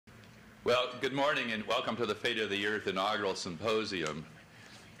Well, good morning and welcome to the Fate of the Earth inaugural symposium.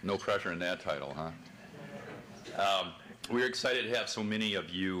 No pressure in that title, huh? We're excited to have so many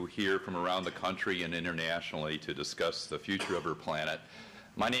of you here from around the country and internationally to discuss the future of our planet.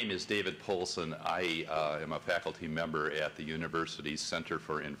 My name is David Poulson. I am a faculty member at the university's Center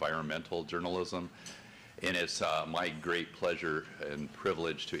for Environmental Journalism, and it's my great pleasure and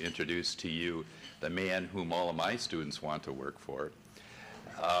privilege to introduce to you the man whom all of my students want to work for.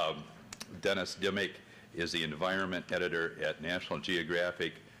 Dennis Dimick is the environment editor at National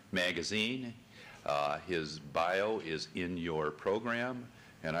Geographic magazine. His bio is in your program,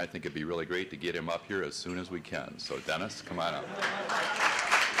 and I think it'd be really great to get him up here as soon as we can. So Dennis, come on up.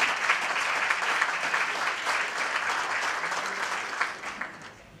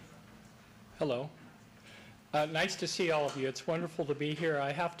 Hello. Nice to see all of you. It's wonderful to be here.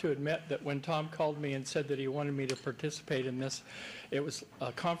 I have to admit that when Tom called me and said that he wanted me to participate in this, it was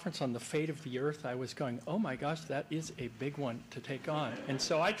a conference on the fate of the Earth. I was going, oh my gosh, that is a big one to take on. And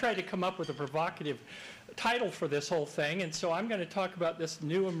so I tried to come up with a provocative title for this whole thing. And so I'm going to talk about this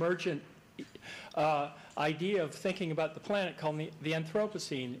new emergent idea of thinking about the planet called the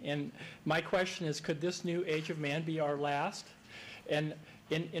Anthropocene. And my question is, could this new age of man be our last? And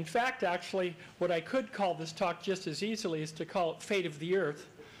in fact, actually, what I could call this talk just as easily is to call it Fate of the Earth.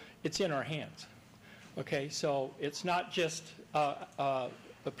 It's in our hands. Okay, so it's not just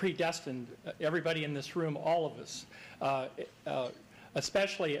predestined. Everybody in this room, all of us,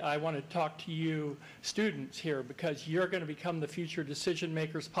 especially I want to talk to you students here, because you're going to become the future decision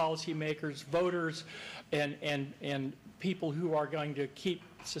makers, policy makers, voters, and people who are going to keep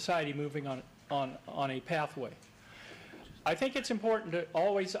society moving on a pathway. I think it's important to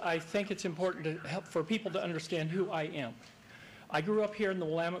help for people to understand who I am. I grew up here in the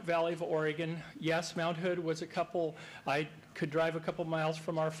Willamette Valley of Oregon. Yes, Mount Hood was I could drive a couple miles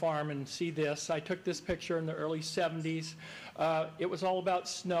from our farm and see this. I took this picture in the early 70s. It was all about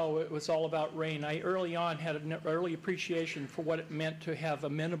snow. It was all about rain. I early on had an early appreciation for what it meant to have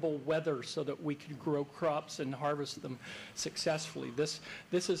amenable weather so that we could grow crops and harvest them successfully. This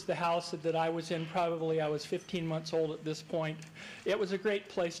is the house that I was in. Probably I was 15 months old at this point. It was a great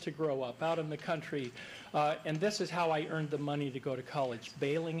place to grow up, out in the country. And this is how I earned the money to go to college,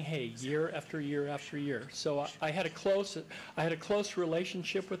 baling hay year after year after year. So I had a close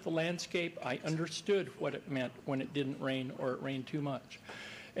relationship with the landscape. I understood what it meant when it didn't rain or it rained too much.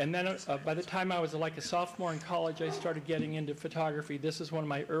 And then by the time I was like a sophomore in college, I started getting into photography. This is one of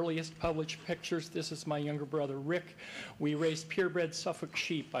my earliest published pictures. This is my younger brother, Rick. We raised purebred Suffolk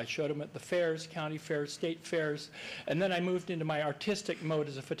sheep. I showed them at the fairs, county fairs, state fairs. And then I moved into my artistic mode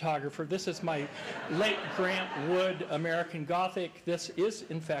as a photographer. This is my late Grant Wood American Gothic. This is,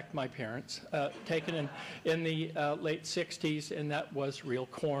 in fact, my parents, taken in the late 60s, and that was real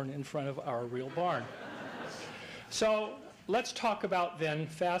corn in front of our real barn. So let's talk about then,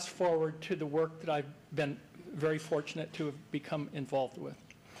 fast forward to the work that I've been very fortunate to have become involved with.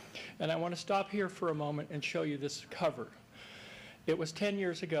 And I want to stop here for a moment and show you this cover. It was 10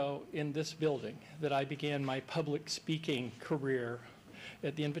 years ago in this building that I began my public speaking career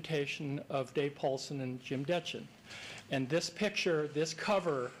at the invitation of Dave Poulson and Jim Detchen. And this picture, this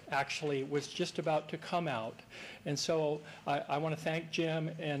cover, actually was just about to come out. And so I want to thank Jim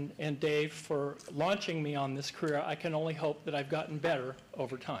and Dave for launching me on this career. I can only hope that I've gotten better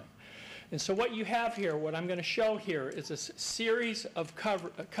over time. And so what you have here, what I'm going to show here, is a series of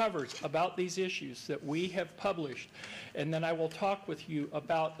covers about these issues that we have published. And then I will talk with you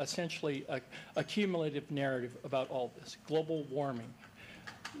about essentially a cumulative narrative about all this. Global warming,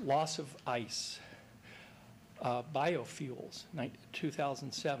 loss of ice, biofuels,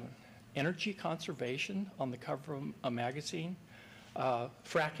 2007. Energy conservation on the cover of a magazine.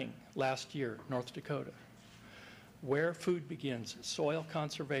 Fracking last year, North Dakota. Where food begins, soil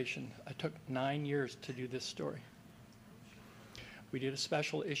conservation. I took 9 years to do this story. We did a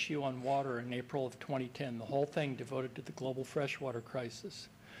special issue on water in April of 2010, the whole thing devoted to the global freshwater crisis.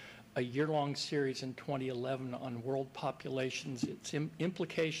 A year-long series in 2011 on world populations, its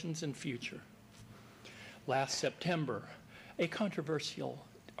implications and future. Last September, a controversial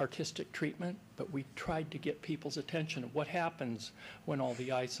artistic treatment, but we tried to get people's attention of what happens when all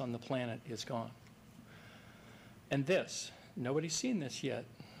the ice on the planet is gone. And this, nobody's seen this yet,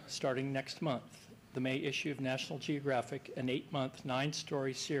 starting next month, the May issue of National Geographic, an 8-month,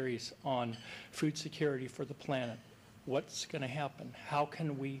 9-story series on food security for the planet. What's going to happen? How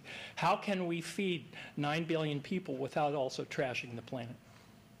can we feed 9 billion people without also trashing the planet?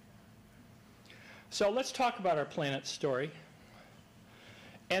 So let's talk about our planet's story.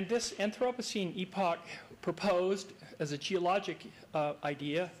 And this Anthropocene epoch proposed as a geologic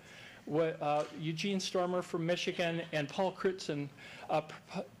idea Eugene Stormer from Michigan and Paul Crutzen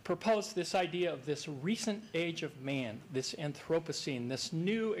proposed this idea of this recent age of man, this Anthropocene, this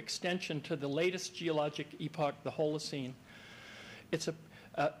new extension to the latest geologic epoch, the Holocene.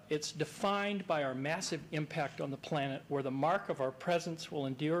 It's defined by our massive impact on the planet, where the mark of our presence will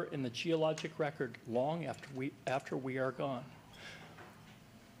endure in the geologic record long after we are gone.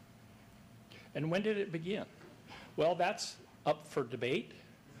 And when did it begin? Well, that's up for debate.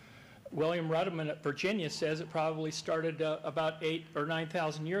 William Rudiman at Virginia says it probably started about 8,000 or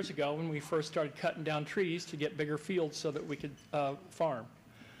 9,000 years ago when we first started cutting down trees to get bigger fields so that we could farm.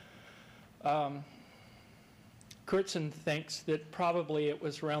 Crutzen thinks that probably it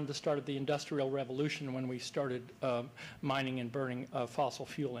was around the start of the Industrial Revolution when we started mining and burning fossil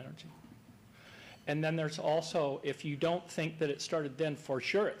fuel energy. And then there's also, if you don't think that it started then, for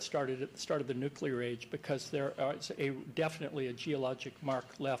sure it started at the start of the nuclear age, because there is definitely a geologic mark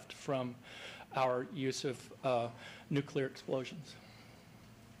left from our use of nuclear explosions.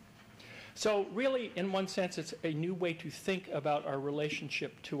 So really, in one sense, it's a new way to think about our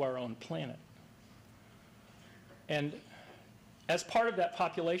relationship to our own planet. And as part of that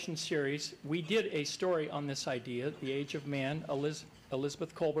population series, we did a story on this idea, The Age of Man.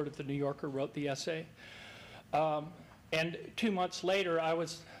 Elizabeth Colbert at the New Yorker wrote the essay. And 2 months later, I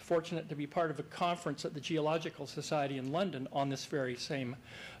was fortunate to be part of a conference at the Geological Society in London on this very same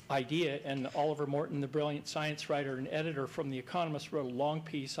idea. And Oliver Morton, the brilliant science writer and editor from The Economist, wrote a long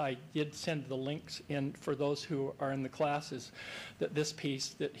piece. I did send the links in for those who are in the classes, that this piece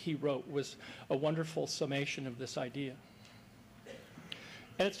that he wrote was a wonderful summation of this idea.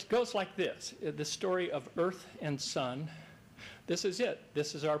 And it goes like this, the story of Earth and Sun. This is it.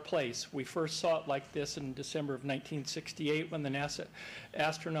 This is our place. We first saw it like this in December of 1968 when the NASA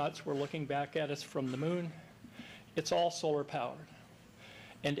astronauts were looking back at us from the moon. It's all solar powered.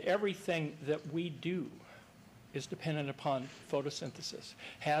 And everything that we do is dependent upon photosynthesis.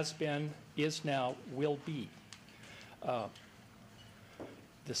 Has been, is now, will be. The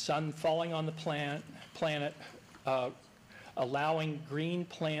sun falling on the planet, allowing green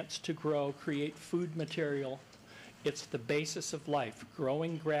plants to grow, create food material. It's the basis of life,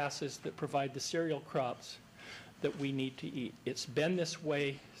 growing grasses that provide the cereal crops that we need to eat. It's been this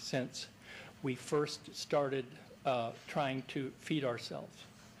way since we first started trying to feed ourselves.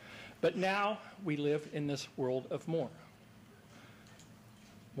 But now we live in this world of more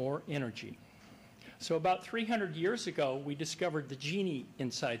energy. So about 300 years ago, we discovered the genie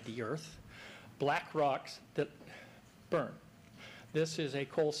inside the Earth, black rocks that burn. This is a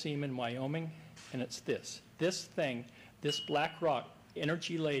coal seam in Wyoming, and it's this. This thing, this black rock,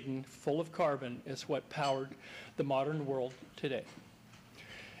 energy-laden, full of carbon, is what powered the modern world today.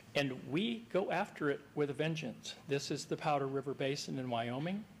 And we go after it with a vengeance. This is the Powder River Basin in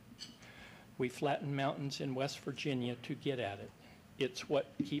Wyoming. We flatten mountains in West Virginia to get at it. It's what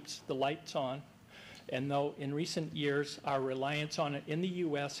keeps the lights on. And though in recent years our reliance on it in the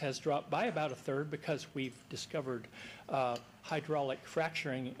U.S. has dropped by about a third because we've discovered hydraulic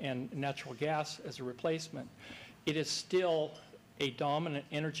fracturing and natural gas as a replacement, it is still a dominant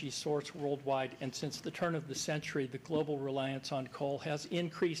energy source worldwide. And since the turn of the century, the global reliance on coal has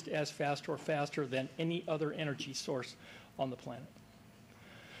increased as fast or faster than any other energy source on the planet.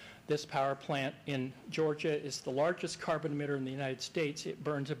 This power plant in Georgia is the largest carbon emitter in the United States. It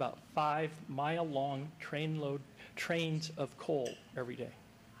burns about 5-mile-long trains of coal every day.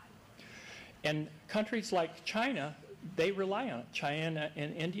 And countries like China, they rely on it. China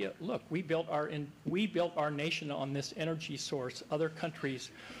and India, look, we built our nation on this energy source. Other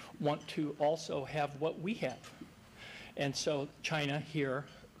countries want to also have what we have. And so China here,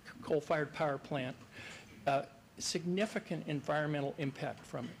 coal-fired power plant, significant environmental impact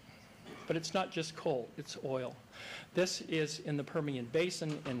from it. But it's not just coal, it's oil. This is in the Permian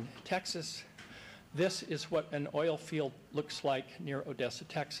Basin in Texas. This is what an oil field looks like near Odessa,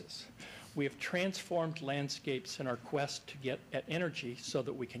 Texas. We have transformed landscapes in our quest to get at energy so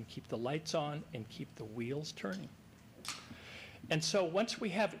that we can keep the lights on and keep the wheels turning. And so once we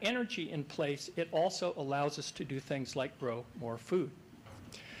have energy in place, it also allows us to do things like grow more food.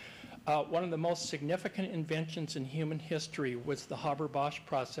 One of the most significant inventions in human history was the Haber-Bosch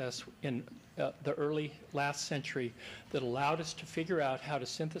process in the early last century that allowed us to figure out how to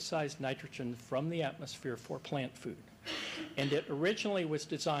synthesize nitrogen from the atmosphere for plant food. And it originally was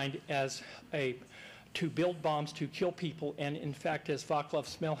designed as to build bombs to kill people, and in fact, as Vaclav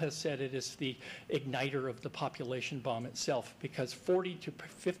Smil has said, it is the igniter of the population bomb itself, because 40 to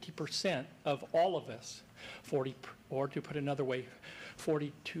 50% of all of us, or to put another way,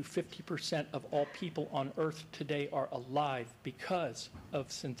 40 to 50% of all people on Earth today are alive because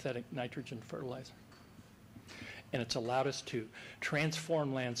of synthetic nitrogen fertilizer. And it's allowed us to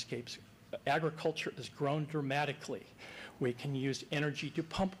transform landscapes. Agriculture has grown dramatically. We can use energy to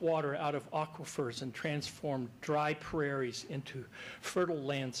pump water out of aquifers and transform dry prairies into fertile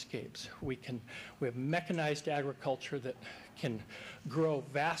landscapes. We have mechanized agriculture that can grow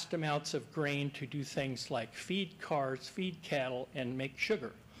vast amounts of grain to do things like feed cars, feed cattle, and make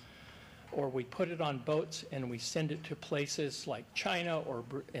sugar. Or we put it on boats and we send it to places like China,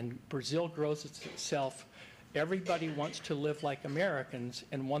 and Brazil grows it itself. Everybody wants to live like Americans,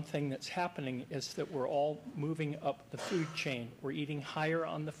 and one thing that's happening is that we're all moving up the food chain. We're eating higher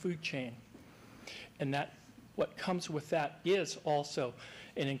on the food chain. And that, what comes with that is also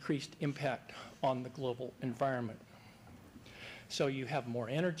an increased impact on the global environment. So you have more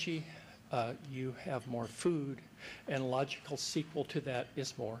energy, you have more food, and a logical sequel to that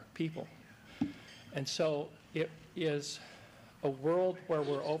is more people. And so it is a world where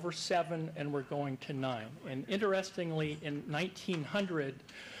we're over 7 and we're going to 9. And interestingly, in 1900,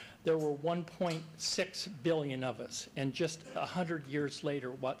 there were 1.6 billion of us. And just 100 years later,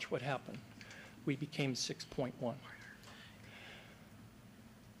 watch what happened. We became 6.1.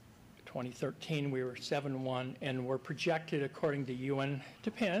 2013, we were 7.1, and we're projected, according to UN,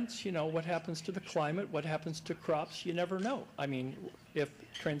 depends, you know, what happens to the climate, what happens to crops, you never know. I mean, if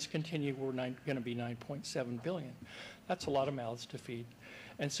trends continue, we're going to be 9.7 billion. That's a lot of mouths to feed.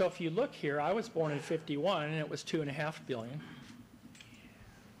 And so if you look here, I was born in 51, and it was 2.5 billion.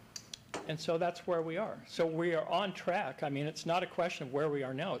 And so that's where we are. So we are on track. I mean, it's not a question of where we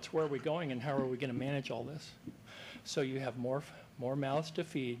are now. It's where are we going and how are we going to manage all this. So you have more mouths to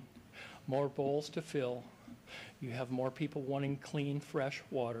feed, more bowls to fill. You have more people wanting clean, fresh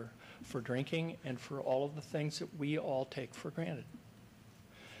water for drinking and for all of the things that we all take for granted.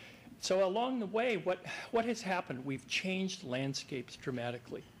 So along the way, what has happened? We've changed landscapes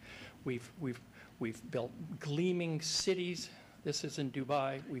dramatically. We've built gleaming cities. This is in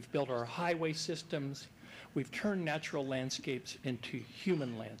Dubai. We've built our highway systems. We've turned natural landscapes into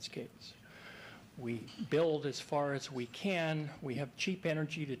human landscapes. We build as far as we can. We have cheap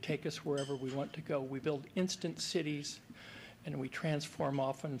energy to take us wherever we want to go. We build instant cities, and we transform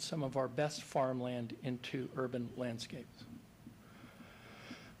often some of our best farmland into urban landscapes.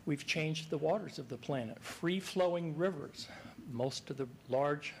 We've changed the waters of the planet. Free-flowing rivers. Most of the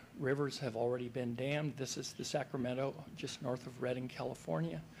large rivers have already been dammed. This is the Sacramento, just north of Redding,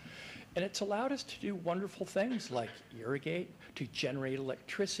 California. And it's allowed us to do wonderful things like irrigate, to generate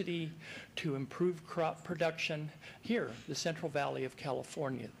electricity, to improve crop production. Here, the Central Valley of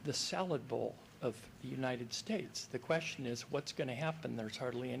California, the salad bowl of the United States. The question is, what's going to happen? There's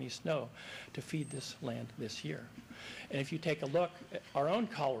hardly any snow to feed this land this year. And if you take a look, our own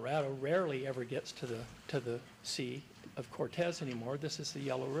Colorado rarely ever gets to the Sea of Cortez anymore. This is the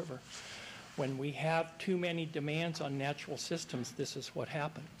Yellow River. When we have too many demands on natural systems, this is what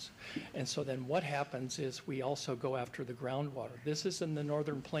happens. And so then what happens is we also go after the groundwater. This is in the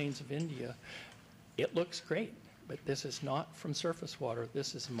northern plains of India. It looks great, but this is not from surface water.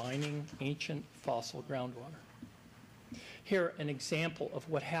 This is mining ancient fossil groundwater. Here, an example of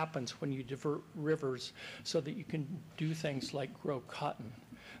what happens when you divert rivers so that you can do things like grow cotton.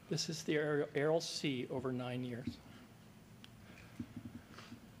 This is the Aral Sea over 9 years.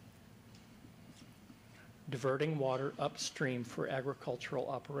 Diverting water upstream for agricultural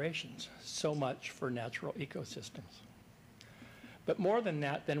operations. So much for natural ecosystems. But more than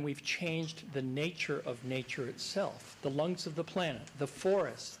that, then we've changed the nature of nature itself. The lungs of the planet, the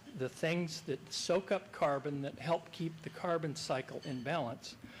forests, the things that soak up carbon that help keep the carbon cycle in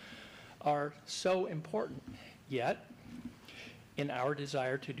balance are so important. Yet, in our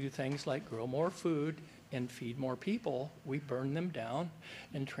desire to do things like grow more food and feed more people, we burn them down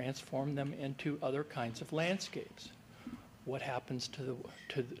and transform them into other kinds of landscapes. What happens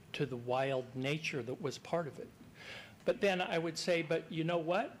to the wild nature that was part of it? But then I would say, but you know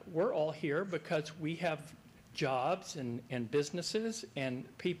what? We're all here because we have jobs and businesses, and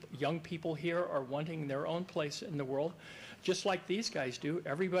young people here are wanting their own place in the world, just like these guys do.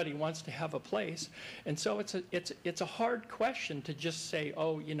 Everybody wants to have a place. And so it's a hard question to just say,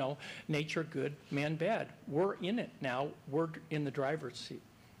 oh, you know, nature good, man bad. We're in it now. We're in the driver's seat.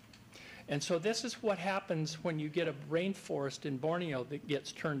 And so this is what happens when you get a rainforest in Borneo that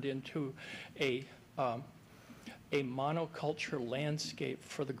gets turned into a monoculture landscape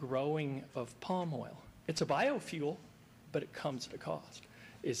for the growing of palm oil. It's a biofuel, but it comes at a cost.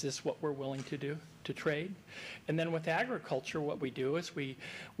 Is this what we're willing to do, to trade? And then with agriculture, what we do is we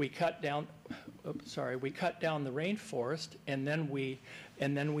cut down, we cut down the rainforest, and then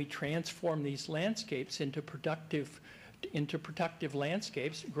we transform these landscapes into productive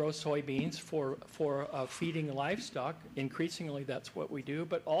landscapes, grow soybeans for feeding livestock. Increasingly, that's what we do.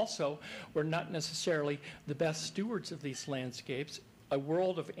 But also, we're not necessarily the best stewards of these landscapes. A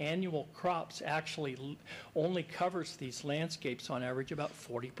world of annual crops actually only covers these landscapes on average about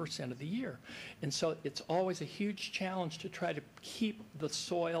 40% of the year. And so it's always a huge challenge to try to keep the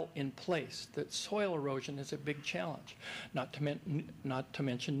soil in place. That soil erosion is a big challenge, not to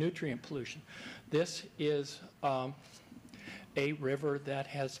mention nutrient pollution. This is a river that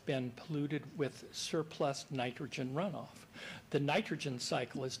has been polluted with surplus nitrogen runoff. The nitrogen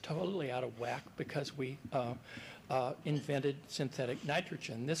cycle is totally out of whack because we invented synthetic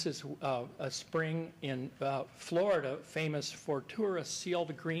nitrogen. This is a spring in Florida famous for tourist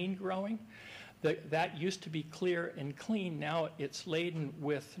sealed green growing. That used to be clear and clean. Now it's laden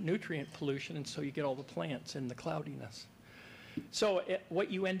with nutrient pollution, and so you get all the plants and the cloudiness. So what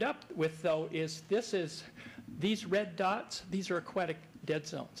you end up with, though, is these red dots, these are aquatic dead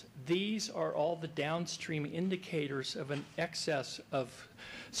zones. These are all the downstream indicators of an excess of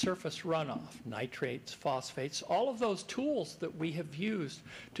surface runoff, nitrates, phosphates, all of those tools that we have used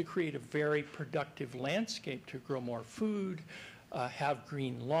to create a very productive landscape, to grow more food, have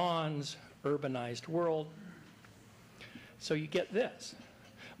green lawns, urbanized world. So you get this.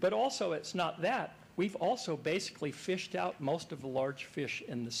 But also, it's not that. We've also basically fished out most of the large fish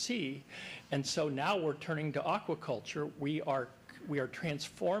in the sea, and so now we're turning to aquaculture. We are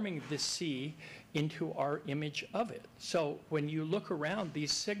transforming the sea into our image of it. So when you look around,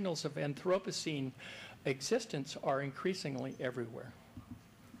 these signals of Anthropocene existence are increasingly everywhere.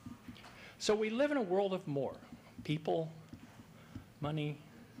 So we live in a world of more: people, money,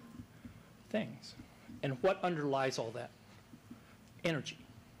 things. And what underlies all that? Energy.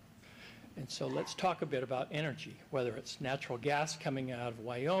 And so let's talk a bit about energy, whether it's natural gas coming out of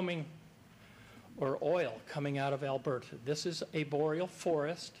Wyoming or oil coming out of Alberta. This is a boreal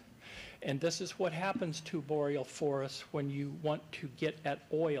forest, and this is what happens to boreal forests when you want to get at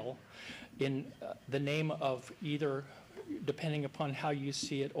oil in the name of either, depending upon how you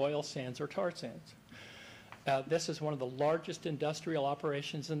see it, oil sands or tar sands. This is one of the largest industrial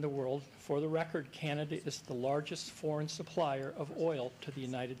operations in the world. For the record, Canada is the largest foreign supplier of oil to the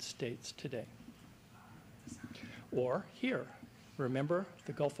United States today. Or here, remember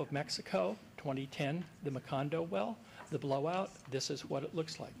the Gulf of Mexico, 2010, the Macondo well, the blowout? This is what it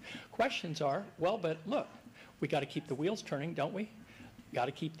looks like. Questions are, well, but look, we got to keep the wheels turning, don't we? Got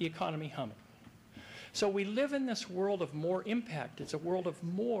to keep the economy humming. So we live in this world of more impact. It's a world of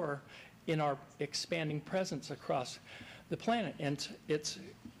more in our expanding presence across the planet. And it's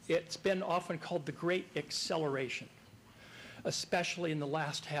been often called the Great Acceleration, especially in the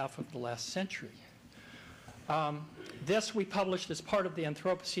last half of the last century. This we published as part of the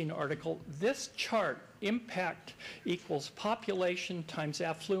Anthropocene article. This chart, impact equals population times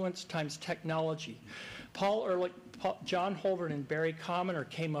affluence times technology. Paul Ehrlich, John Holbert, and Barry Commoner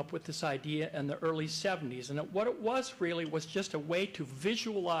came up with this idea in the early 70s. And what it was really was just a way to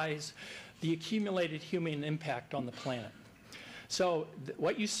visualize the accumulated human impact on the planet. So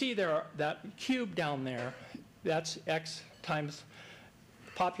what you see there, that cube down there, that's X times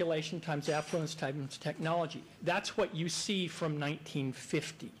population times affluence times technology. That's what you see from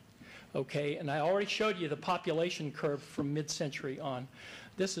 1950. Okay, and I already showed you the population curve from mid-century on.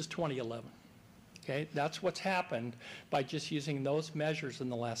 This is 2011. Okay, that's what's happened by just using those measures in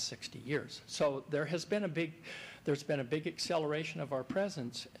the last 60 years. So there's been a big acceleration of our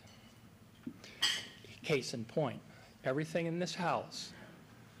presence. Case in point, everything in this house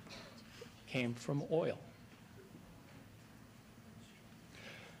came from oil.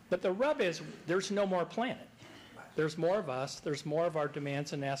 But the rub is there's no more planet. There's more of us, there's more of our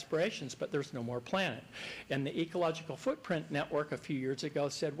demands and aspirations, but there's no more planet. And the Ecological Footprint Network a few years ago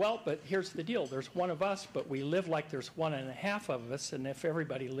said, well, but here's the deal. There's one of us, but we live like there's 1.5 of us, and if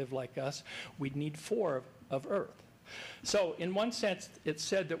everybody lived like us, we'd need 4 of Earth. So in one sense, it's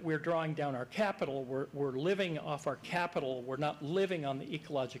said that we're drawing down our capital. We're living off our capital. We're not living on the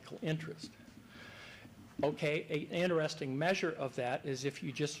ecological interest. Okay, an interesting measure of that is if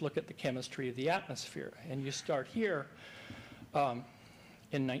you just look at the chemistry of the atmosphere. And you start here in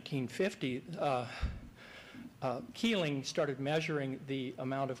 1950, Keeling started measuring the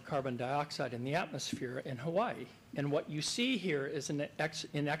amount of carbon dioxide in the atmosphere in Hawaii. And what you see here is an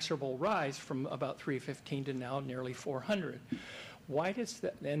inexorable rise from about 315 to now nearly 400. Why does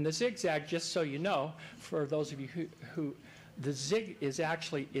that? And the zigzag, just so you know, for those of you who The zig is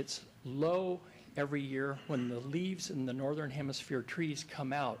actually, it's low every year when the leaves in the northern hemisphere trees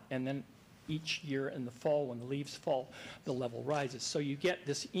come out, and then each year in the fall when the leaves fall, the level rises. So you get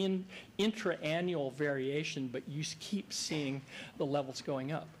this intra-annual variation, but you keep seeing the levels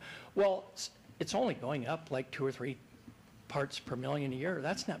going up. Well, it's only going up like 2 or 3 parts per million a year.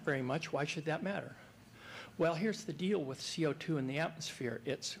 That's not very much. Why should that matter? Well, here's the deal with CO2 in the atmosphere.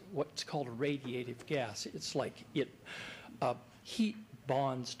 It's what's called a radiative gas. It's like heat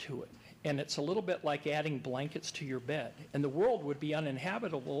bonds to it. And it's a little bit like adding blankets to your bed. And the world would be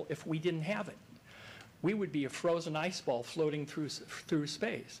uninhabitable if we didn't have it. We would be a frozen ice ball floating through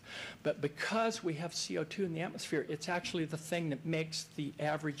space. But because we have CO2 in the atmosphere, it's actually the thing that makes the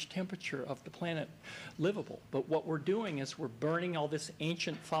average temperature of the planet livable. But what we're doing is we're burning all this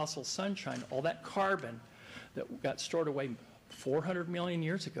ancient fossil sunshine, all that carbon that got stored away 400 million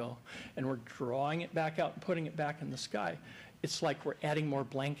years ago, and we're drawing it back out and putting it back in the sky. It's like we're adding more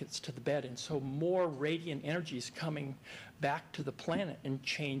blankets to the bed, and so more radiant energy is coming back to the planet and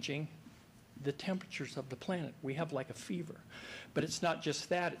changing the temperatures of the planet. We have like a fever. But it's not just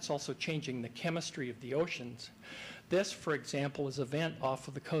that, it's also changing the chemistry of the oceans. This, for example, is a vent off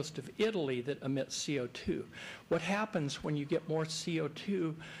of the coast of Italy that emits CO2. What happens when you get more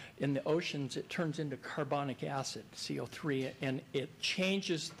CO2 in the oceans, it turns into carbonic acid, CO3, and it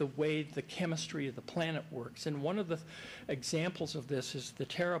changes the way the chemistry of the planet works. And one of the examples of this is the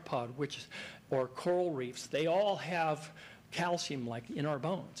pteropod, or coral reefs. They all have calcium like in our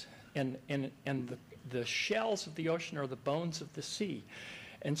bones. And the shells of the ocean are the bones of the sea.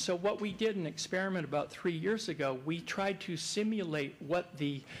 And so what we did in an experiment about 3 years ago, we tried to simulate what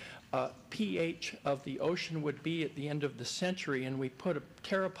the pH of the ocean would be at the end of the century, and we put a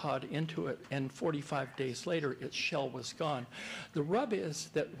pteropod into it, and 45 days later its shell was gone. The rub is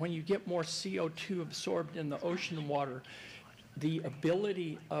that when you get more CO2 absorbed in the ocean water, the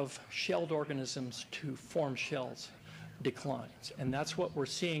ability of shelled organisms to form shells declines. And that's what we're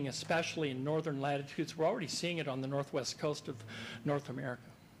seeing, especially in northern latitudes. We're already seeing it on the northwest coast of North America.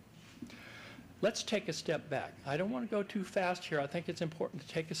 Let's take a step back. I don't want to go too fast here. I think it's important to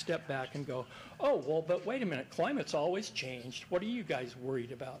take a step back and go, oh, well, but wait a minute, climate's always changed. What are you guys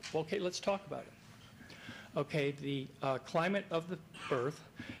worried about? Well, okay, let's talk about it. Okay, the climate of the Earth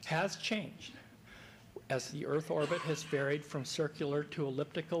has changed as the Earth orbit has varied from circular to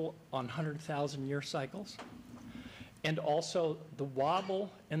elliptical on 100,000-year cycles. And also, the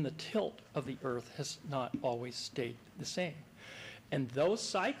wobble and the tilt of the Earth has not always stayed the same. And those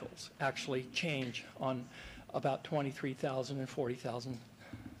cycles actually change on about 23,000 and 40,000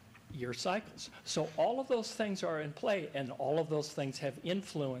 year cycles. So all of those things are in play, and all of those things have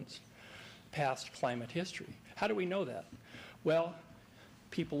influenced past climate history. How do we know that? Well,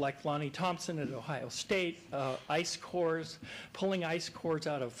 people like Lonnie Thompson at Ohio State, ice cores, pulling ice cores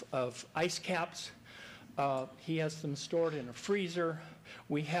out of ice caps. He has them stored in a freezer.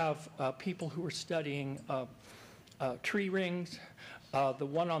 We have people who are studying tree rings. The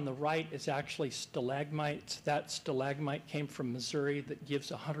one on the right is actually stalagmites. That stalagmite came from Missouri that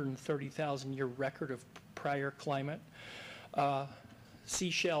gives a 130,000-year record of prior climate.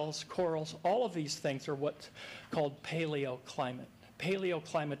 Seashells, corals, all of these things are what's called paleoclimate.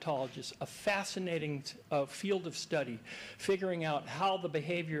 Paleoclimatologists, a fascinating field of study, figuring out how the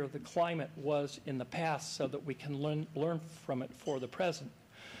behavior of the climate was in the past so that we can learn from it for the present.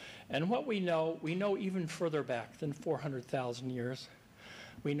 And what we know even further back than 400,000 years.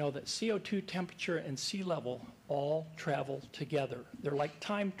 We know that CO2 temperature and sea level all travel together. They're like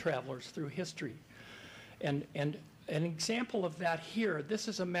time travelers through history. And an example of that here, this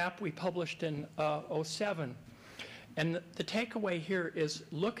is a map we published in '07. And the takeaway here is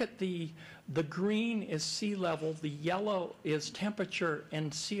look at the green is sea level, the yellow is temperature,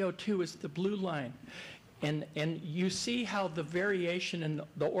 and CO2 is the blue line. And you see how the variation in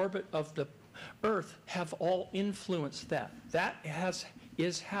the orbit of the Earth have all influenced that. That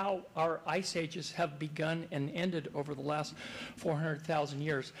is how our ice ages have begun and ended over the last 400,000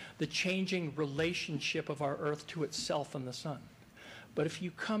 years, the changing relationship of our Earth to itself and the sun. But if you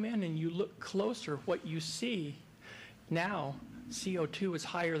come in and you look closer, what you see now, CO2 is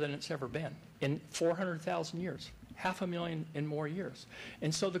higher than it's ever been in 400,000 years. 500,000 and more years.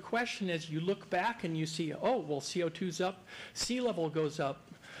 And so the question is, you look back and you see, oh, well, CO2's up, sea level goes up,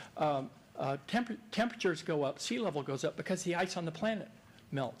 temperatures go up, sea level goes up because the ice on the planet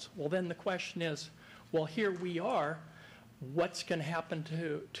melts. Well, then the question is, well, here we are, what's going to happen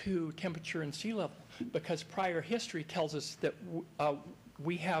to temperature and sea level? Because prior history tells us that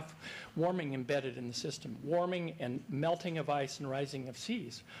we have warming embedded in the system. Warming and melting of ice and rising of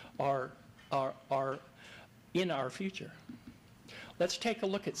seas are in our future. Let's take a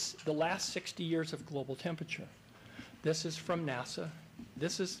look at the last 60 years of global temperature. This is from NASA.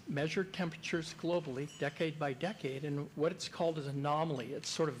 This is measured temperatures globally, decade by decade, and what it's called is anomaly. It's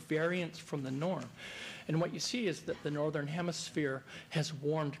sort of variance from the norm. And what you see is that the northern hemisphere has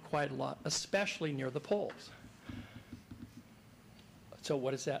warmed quite a lot, especially near the poles. So what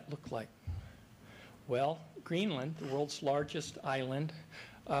does that look like? Well, Greenland, the world's largest island,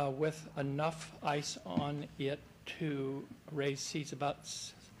 with enough ice on it to raise seas about,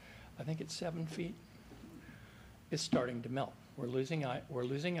 I think it's 7 feet, is starting to melt. We're losing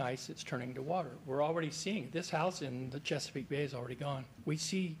ice, it's turning to water. We're already seeing it. This house in the Chesapeake Bay is already gone. We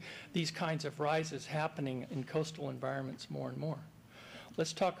see these kinds of rises happening in coastal environments more and more.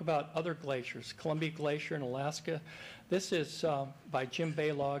 Let's talk about other glaciers. Columbia Glacier in Alaska. This is by Jim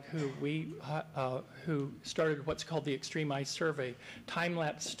Baylog, who started what's called the Extreme Ice Survey,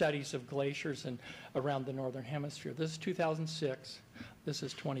 time-lapse studies of glaciers around the northern hemisphere. This is 2006. This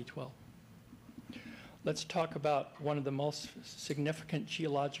is 2012. Let's talk about one of the most significant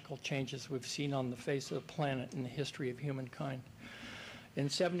geological changes we've seen on the face of the planet in the history of humankind. In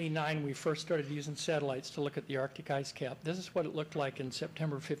 '79, we first started using satellites to look at the Arctic ice cap. This is what it looked like in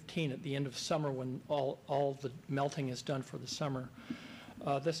September 15 at the end of summer when all the melting is done for the summer.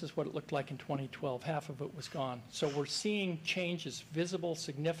 This is what it looked like in 2012. Half of it was gone. So we're seeing changes, visible,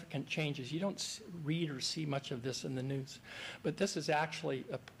 significant changes. You don't read or see much of this in the news. But this is actually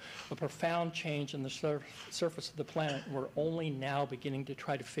a profound change in the surface of the planet. We're only now beginning to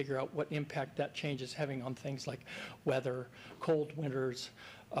try to figure out what impact that change is having on things like weather, cold winters,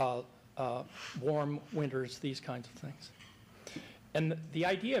 warm winters, these kinds of things. And the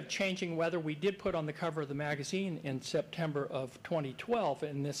idea of changing weather, we did put on the cover of the magazine in September of 2012,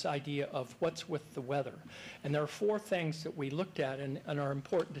 and this idea of what's with the weather. And there are 4 things that we looked at and are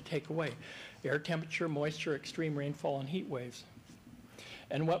important to take away: air temperature, moisture, extreme rainfall, and heat waves.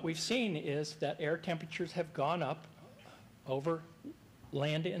 And what we've seen is that air temperatures have gone up over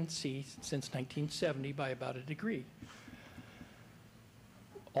land and sea since 1970 by about 1 degree.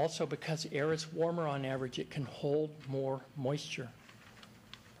 Also, because air is warmer on average, it can hold more moisture.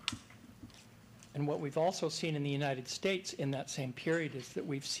 And what we've also seen in the United States in that same period is that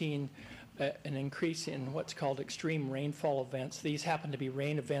we've seen an increase in what's called extreme rainfall events. These happen to be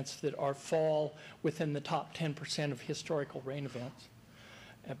rain events that fall within the top 10% of historical rain events.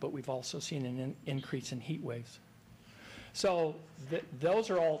 But we've also seen an increase in heat waves. So those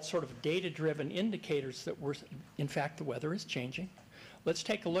are all sort of data-driven indicators that in fact, the weather is changing. Let's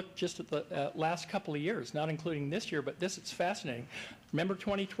take a look just at the last couple of years, not including this year, but it's fascinating. Remember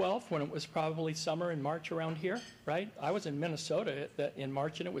 2012 when it was probably summer in March around here, right? I was in Minnesota in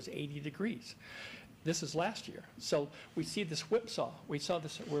March and it was 80 degrees. This is last year. So we see this whipsaw. We saw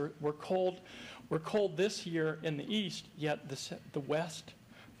this, we're cold this year in the east, yet the west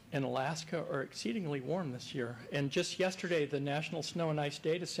and Alaska are exceedingly warm this year. And just yesterday, the National Snow and Ice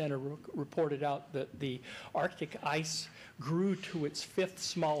Data Center reported out that the Arctic ice grew to its 5th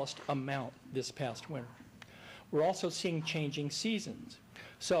smallest amount this past winter. We're also seeing changing seasons.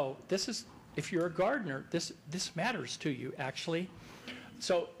 So this is, if you're a gardener, this matters to you, actually.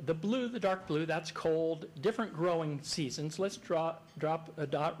 So the blue, the dark blue, that's cold, different growing seasons. Let's drop a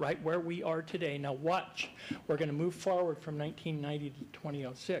dot right where we are today. Now watch, we're going to move forward from 1990 to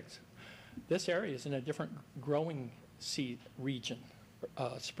 2006. This area is in a different growing region.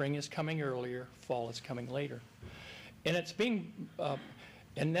 Spring is coming earlier, fall is coming later. And it's being,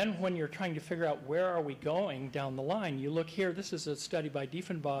 and then when you're trying to figure out where are we going down the line, you look here, this is a study by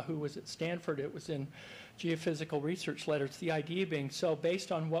Diefenbaugh, who was at Stanford. It was in Geophysical Research Letters. The idea being, so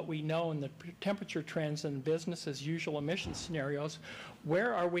based on what we know in the temperature trends and business as usual emission scenarios,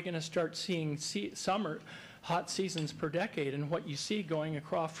 where are we going to start seeing summer hot seasons per decade? And what you see going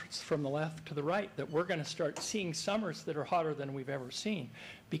across from the left to the right, that we're going to start seeing summers that are hotter than we've ever seen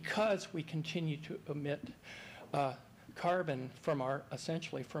because we continue to emit carbon from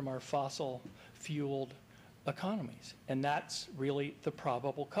essentially from our fossil fueled economies. And that's really the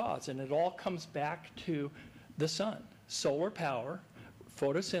probable cause. And it all comes back to the sun. Solar power,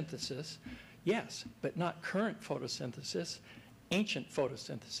 photosynthesis, yes, but not current photosynthesis, ancient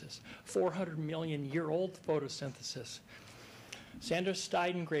photosynthesis, 400 million year old photosynthesis. Sandra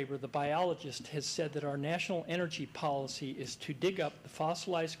Steidengraber, the biologist, has said that our national energy policy is to dig up the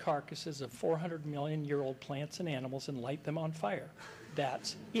fossilized carcasses of 400 million year old plants and animals and light them on fire.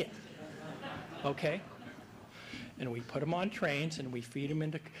 That's it. Okay? And we put them on trains and we feed them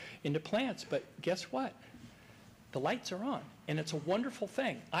into plants. But guess what? the lights are on, and it's a wonderful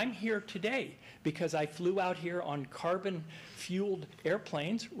thing. I'm here today because I flew out here on carbon-fueled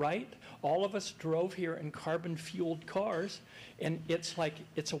airplanes, right? All of us drove here in carbon-fueled cars, and it's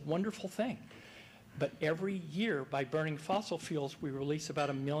a wonderful thing. But every year, by burning fossil fuels, we release about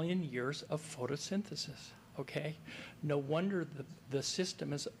 1 million years of photosynthesis, okay? No wonder the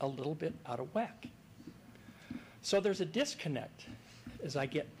system is a little bit out of whack. So there's a disconnect as I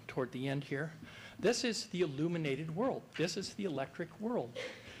get toward the end here. This is the illuminated world. This is the electric world.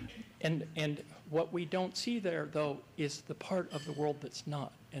 And what we don't see there, though, is the part of the world that's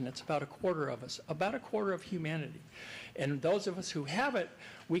not. And it's about a quarter of us, about a quarter of humanity. And those of us who have it,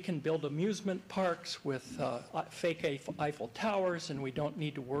 we can build amusement parks with fake Eiffel Towers, and we don't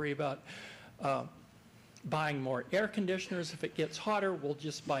need to worry about buying more air conditioners. If it gets hotter, we'll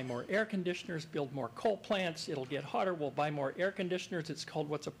just buy more air conditioners, build more coal plants. It'll get hotter, we'll buy more air conditioners. It's called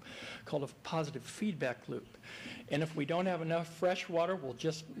called a positive feedback loop. And if we don't have enough fresh water, we'll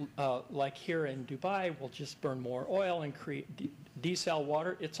just, like here in Dubai, we'll just burn more oil and create desal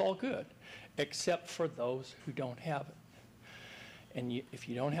water. It's all good, except for those who don't have it. And if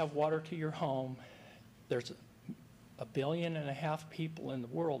you don't have water to your home, there's 1.5 billion people in the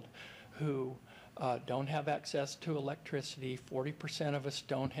world who don't have access to electricity. 40% of us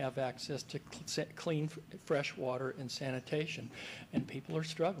don't have access to clean, fresh water and sanitation. And people are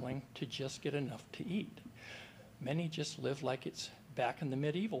struggling to just get enough to eat. Many just live like it's back in the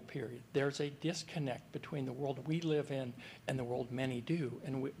medieval period. There's a disconnect between the world we live in and the world many do.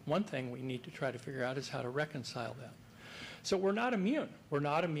 And one thing we need to try to figure out is how to reconcile that. So we're not immune. We're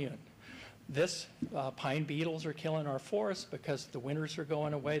not immune. This pine beetles are killing our forests because the winters are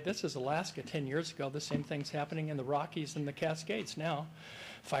going away. This is Alaska 10 years ago. The same thing's happening in the Rockies and the Cascades now.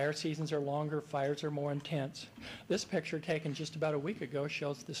 Fire seasons are longer. Fires are more intense. This picture taken just about a week ago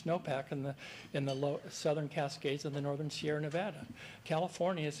shows the snowpack in the southern Cascades and the northern Sierra Nevada.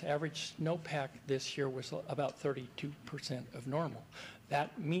 California's average snowpack this year was about 32% of normal.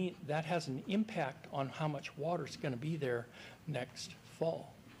 That has an impact on how much water is going to be there next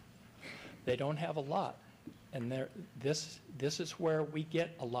fall. They don't have a lot, and this is where we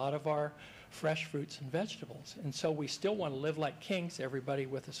get a lot of our fresh fruits and vegetables. And so we still want to live like kings, everybody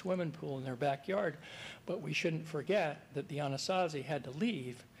with a swimming pool in their backyard, but we shouldn't forget that the Anasazi had to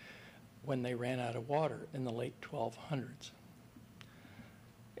leave when they ran out of water in the late 1200s.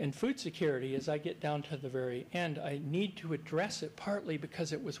 In food security, as I get down to the very end, I need to address it partly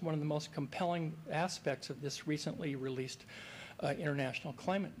because it was one of the most compelling aspects of this recently released International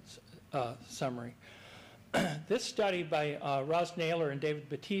Climate Summary. This study by Roz Naylor and David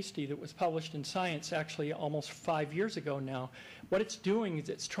Battisti that was published in Science actually almost 5 years ago now, what it's doing is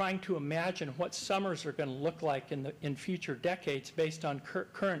it's trying to imagine what summers are going to look like in future decades based on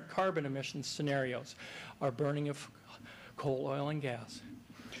current carbon emissions scenarios, our burning of coal, oil, and gas.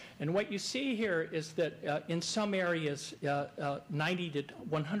 And what you see here is that in some areas, 90 to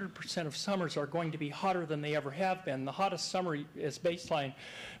 100% of summers are going to be hotter than they ever have been. The hottest summer as baseline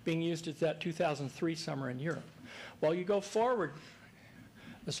being used is that 2003 summer in Europe. While you go forward,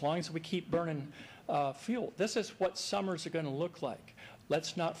 as long as we keep burning fuel, this is what summers are going to look like.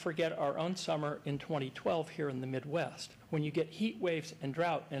 Let's not forget our own summer in 2012 here in the Midwest. When you get heat waves and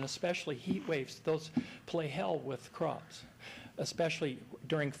drought, and especially heat waves, those play hell with crops, especially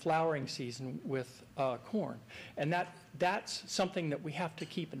during flowering season with corn. And that's something that we have to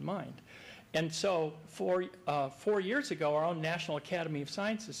keep in mind. And so 4 years ago, our own National Academy of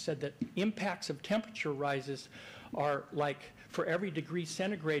Sciences said that impacts of temperature rises are like for every degree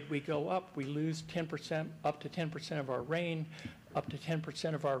centigrade we go up, we lose 10%, up to 10% of our rain, up to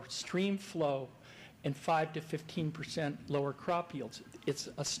 10% of our stream flow, and 5 to 15% lower crop yields. It's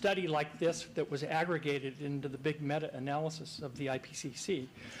a study like this that was aggregated into the big meta-analysis of the IPCC.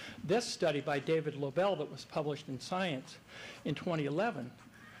 This study by David Lobel that was published in Science in 2011,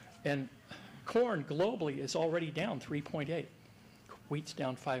 and corn globally is already down 3.8. Wheat's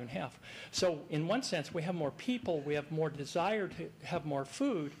down 5.5. So in one sense, we have more people, we have more desire to have more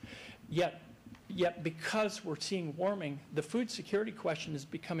food, yet because we're seeing warming, the food security question is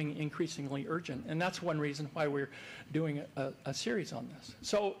becoming increasingly urgent. And that's one reason why we're doing a series on this.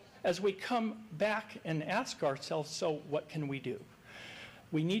 So as we come back and ask ourselves, so what can we do?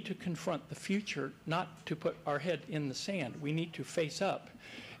 We need to confront the future, not to put our head in the sand. We need to face up.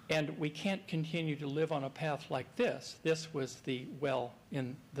 And we can't continue to live on a path like this. This was the well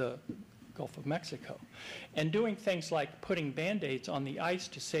in the Gulf of Mexico. And doing things like putting Band-Aids on the ice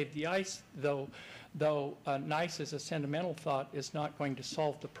to save the ice, though nice as a sentimental thought, is not going to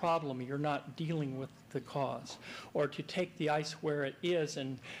solve the problem. You're not dealing with the cause. Or to take the ice where it is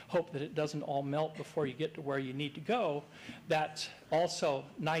and hope that it doesn't all melt before you get to where you need to go, that's also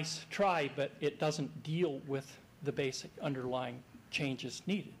nice try, but it doesn't deal with the basic underlying changes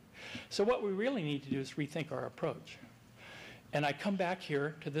needed. So what we really need to do is rethink our approach. And I come back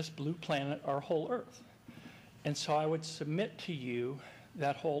here to this blue planet, our whole Earth. And so I would submit to you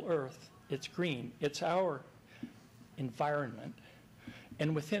that whole Earth, it's green, it's our environment,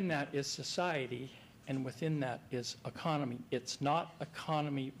 and within that is society, and within that is economy. It's not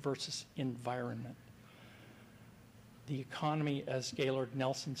economy versus environment. The economy, as Gaylord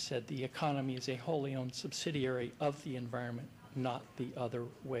Nelson said, the economy is a wholly owned subsidiary of the environment, not the other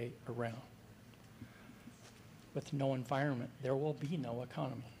way around. With no environment, there will be no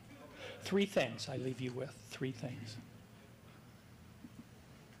economy. 3 things I leave you with, 3 things.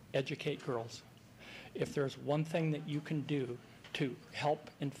 Educate girls. If there's one thing that you can do to help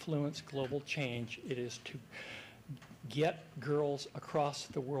influence global change, it is to get girls across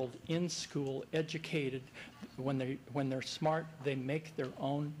the world in school educated. When they're smart, they make their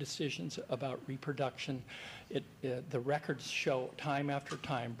own decisions about reproduction. The records show time after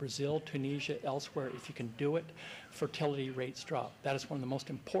time, Brazil, Tunisia, elsewhere, if you can do it, fertility rates drop. That is one of the most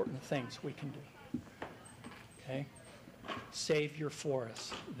important things we can do. Okay? Save your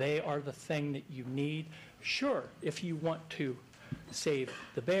forests. They are the thing that you need. Sure, if you want to save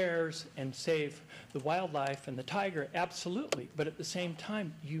the bears and save the wildlife and the tiger, absolutely. But at the same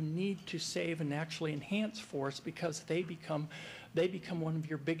time, you need to save and actually enhance forests because they become one of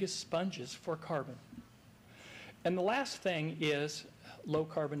your biggest sponges for carbon. And the last thing is low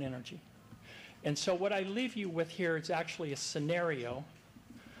carbon energy. And so what I leave you with here is actually a scenario,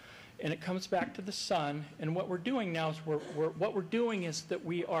 and it comes back to the sun. And what we're doing now is what we're doing is that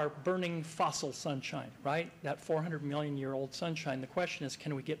we are burning fossil sunshine, right? That 400 million year old sunshine. The question is,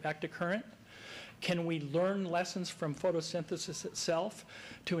 can we get back to current? Can we learn lessons from photosynthesis itself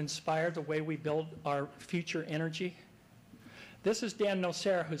to inspire the way we build our future energy? This is Dan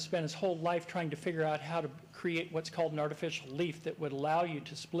Nocera, who spent his whole life trying to figure out how to create what's called an artificial leaf that would allow you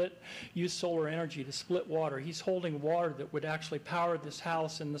to use solar energy to split water. He's holding water that would actually power this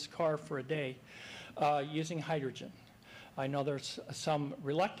house and this car for a day using hydrogen. I know there's some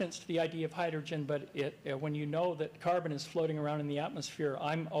reluctance to the idea of hydrogen, but when you know that carbon is floating around in the atmosphere,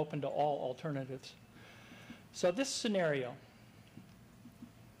 I'm open to all alternatives. So this scenario,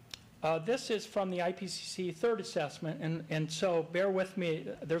 this is from the IPCC third assessment, and so bear with me.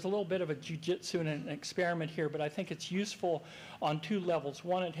 There's a little bit of a jujitsu and an experiment here, but I think it's useful on 2 levels.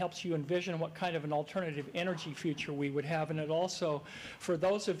 One, it helps you envision what kind of an alternative energy future we would have, and it also, for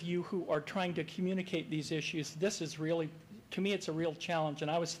those of you who are trying to communicate these issues, this is really, to me, it's a real challenge. And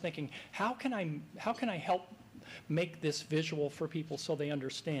I was thinking, how can I help make this visual for people so they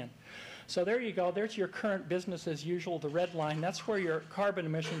understand? So there you go. There's your current business as usual, the red line. That's where your carbon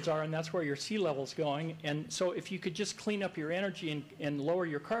emissions are, and that's where your sea level's going. And so if you could just clean up your energy and lower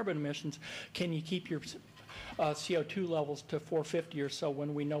your carbon emissions, can you keep your CO2 levels to 450 or so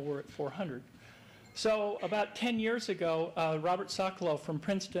when we know we're at 400? So about 10 years ago, Robert Sokolow from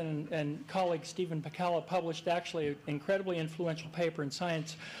Princeton and colleague Stephen Pacala published actually an incredibly influential paper in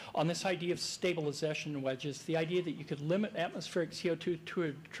Science on this idea of stabilization wedges, the idea that you could limit atmospheric CO2 to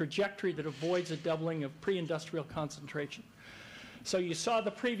a trajectory that avoids a doubling of pre-industrial concentration. So you saw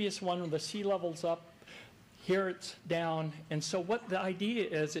the previous one with the sea levels up, here it's down, and so what the idea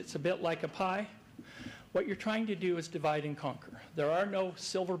is, it's a bit like a pie. What you're trying to do is divide and conquer. There are no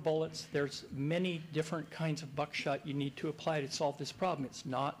silver bullets. There's many different kinds of buckshot you need to apply to solve this problem. It's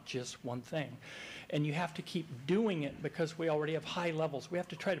not just one thing. And you have to keep doing it because we already have high levels. We have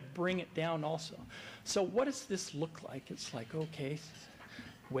to try to bring it down also. So what does this look like? It's like, okay,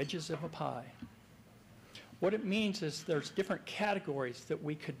 wedges of a pie. What it means is there's different categories that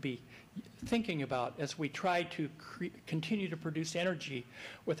we could be thinking about as we try to continue to produce energy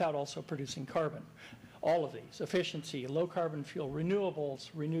without also producing carbon. All of these: efficiency, low carbon fuel, renewables,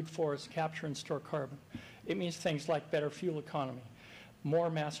 renewed forests, capture and store carbon. It means things like better fuel economy,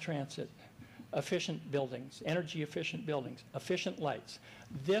 more mass transit, efficient buildings, energy efficient buildings, efficient lights.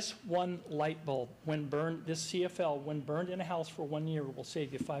 This one light bulb, when burned, this CFL, when burned in a house for 1 year, will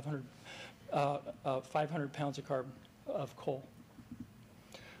save you 500 pounds of carbon, of coal.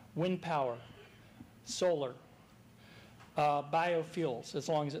 Wind power, solar, biofuels, as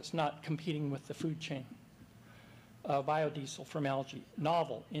long as it's not competing with the food chain. Biodiesel from algae,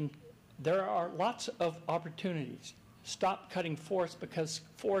 novel. There are lots of opportunities. Stop cutting forests, because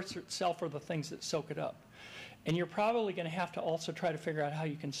forests itself are the things that soak it up. And you're probably going to have to also try to figure out how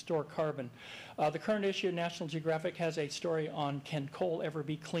you can store carbon. The current issue of National Geographic has a story on can coal ever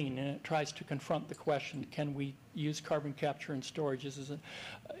be clean, and it tries to confront the question, can we use carbon capture and storage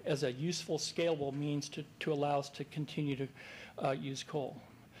as a useful, scalable means to allow us to continue to use coal.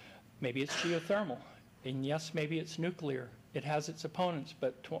 Maybe it's geothermal, and yes, maybe it's nuclear. It has its opponents,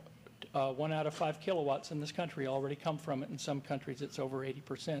 but 1 out of 5 kilowatts in this country already come from it. In some countries, it's over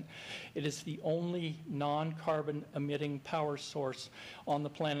 80%. It is the only non-carbon emitting power source on the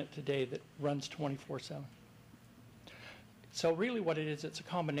planet today that runs 24/7. So really what it is, it's a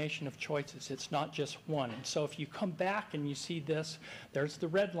combination of choices. It's not just one. And so if you come back and you see this, there's the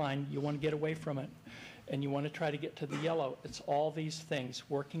red line, you want to get away from it, and you want to try to get to the yellow. It's all these things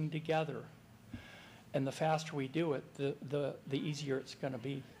working together. And the faster we do it, the easier it's going to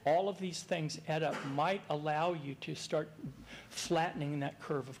be. All of these things add up, might allow you to start flattening that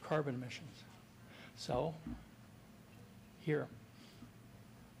curve of carbon emissions. So, here.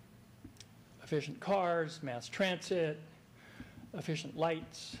 Efficient cars, mass transit, efficient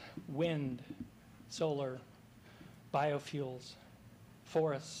lights, wind, solar, biofuels,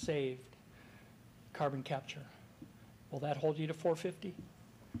 forests saved, carbon capture. Will that hold you to 450?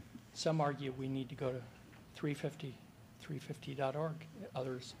 Some argue we need to go to 350, 350.org.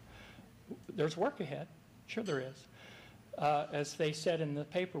 Others, there's work ahead. Sure there is. As they said in the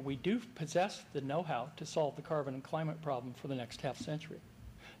paper, we do possess the know-how to solve the carbon and climate problem for the next half century.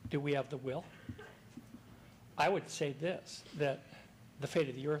 Do we have the will? I would say this, that the fate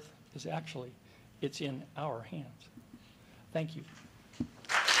of the earth is actually, it's in our hands. Thank you.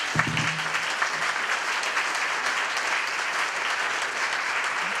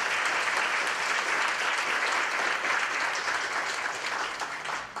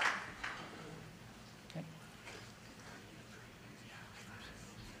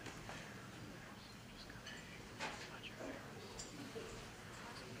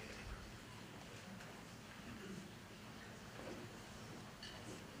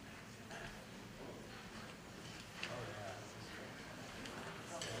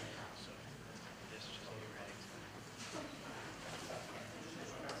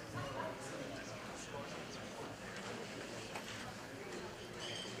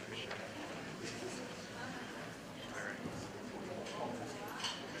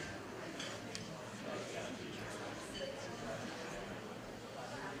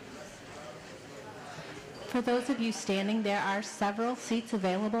 For those of you standing, there are several seats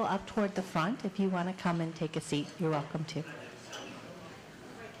available up toward the front. If you want to come and take a seat, you're welcome to.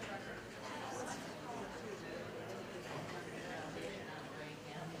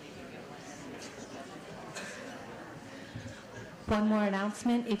 One more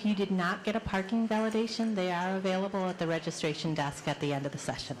announcement. If you did not get a parking validation, they are available at the registration desk at the end of the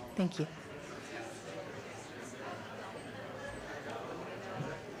session. Thank you.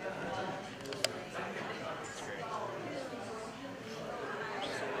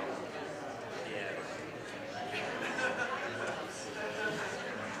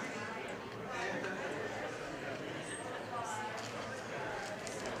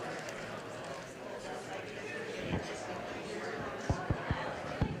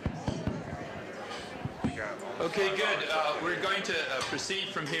 Okay, good. We're going to proceed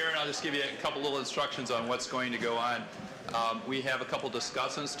from here, and I'll just give you a couple little instructions on what's going to go on. We have a couple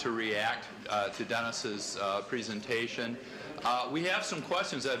discussants to react to Dennis's presentation. We have some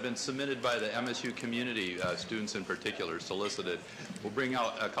questions that have been submitted by the MSU community, students in particular, solicited. We'll bring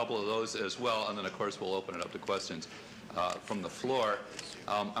out a couple of those as well, and then, of course, we'll open it up to questions from the floor.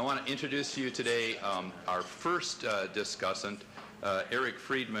 I want to introduce to you today our first discussant, Eric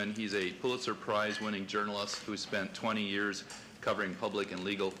Friedman. He's a Pulitzer Prize-winning journalist who spent 20 years covering public and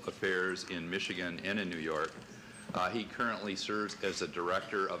legal affairs in Michigan and in New York. He currently serves as the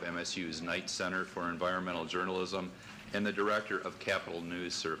director of MSU's Knight Center for Environmental Journalism and the director of Capital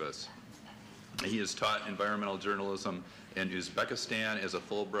News Service. He has taught environmental journalism in Uzbekistan as a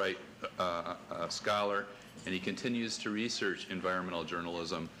Fulbright scholar, and he continues to research environmental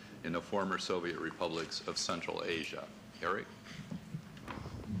journalism in the former Soviet republics of Central Asia. Eric?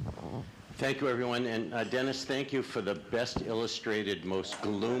 Thank you, everyone. And Dennis, thank you for the best illustrated, most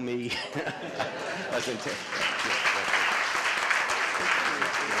gloomy presentation.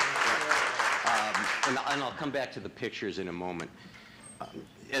 And I'll come back to the pictures in a moment.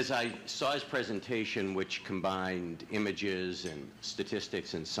 As I saw his presentation, which combined images and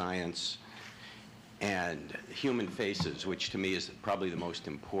statistics and science and human faces, which to me is probably the most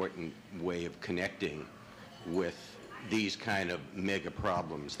important way of connecting with these kind of mega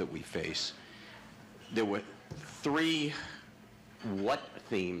problems that we face. There were three what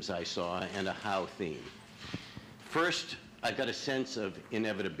themes I saw and a how theme. First, I got a sense of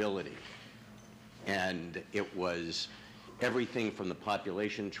inevitability, and it was everything from the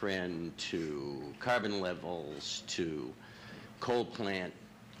population trend to carbon levels to coal plant.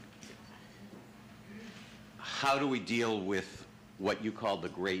 How do we deal with what you call the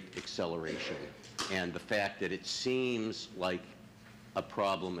great acceleration and the fact that it seems like a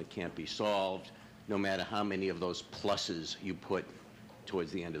problem that can't be solved no matter how many of those pluses you put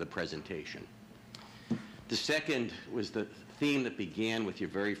towards the end of the presentation. The second was the theme that began with your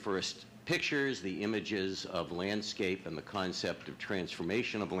very first pictures, the images of landscape and the concept of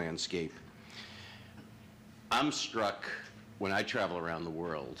transformation of landscape. I'm struck when I travel around the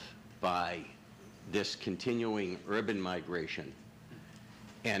world by this continuing urban migration,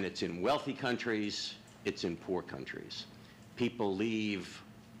 and it's in wealthy countries, it's in poor countries. People leave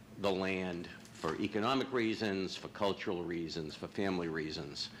the land for economic reasons, for cultural reasons, for family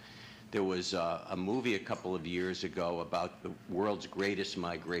reasons. There was a movie a couple of years ago about the world's greatest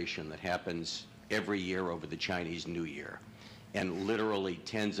migration that happens every year over the Chinese New Year. And literally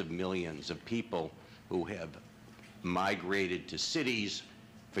tens of millions of people who have migrated to cities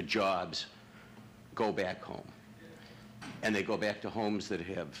for jobs go back home. And they go back to homes that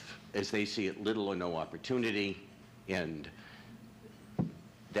have, as they see it, little or no opportunity. And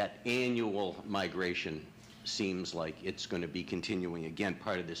that annual migration seems like it's going to be continuing, again,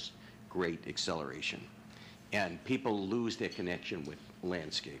 part of this great acceleration. And people lose their connection with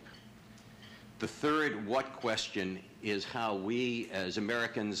landscape. The third what question is how we, as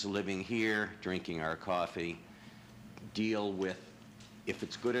Americans living here, drinking our coffee, deal with, if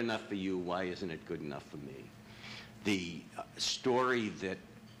it's good enough for you, why isn't it good enough for me? The story that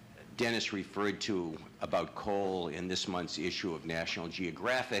Dennis referred to about coal in this month's issue of National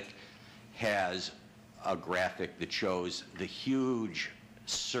Geographic has a graphic that shows the huge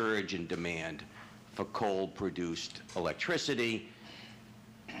surge in demand for coal-produced electricity,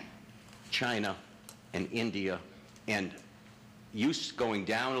 China and India, and use going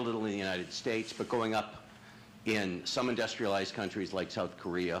down a little in the United States, but going up in some industrialized countries like South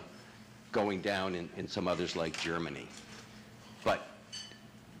Korea, going down in some others like Germany. But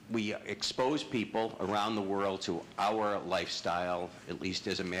we expose people around the world to our lifestyle, at least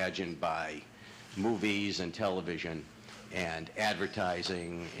as imagined by movies and television and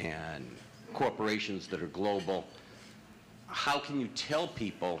advertising and corporations that are global. How can you tell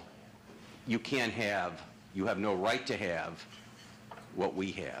people you can't have, you have no right to have what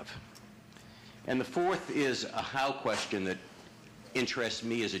we have? And the fourth is a how question that interests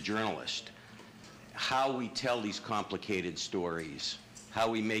me as a journalist. How we tell these complicated stories, how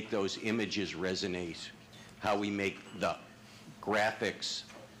we make those images resonate, how we make the graphics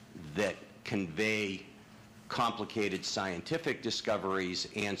that convey complicated scientific discoveries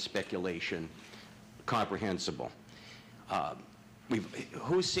and speculation comprehensible.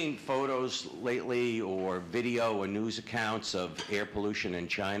 Who's seen photos lately or video or news accounts of air pollution in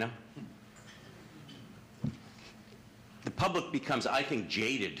China? The public becomes, I think,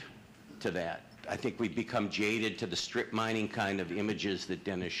 jaded to that. I think we've become jaded to the strip mining kind of images that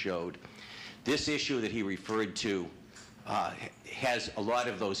Dennis showed. This issue that he referred to has a lot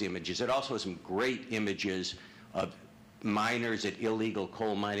of those images. It also has some great images of miners at illegal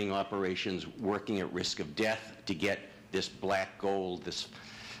coal mining operations working at risk of death to get this black gold, this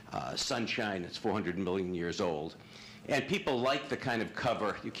sunshine that's 400 million years old. And people like the kind of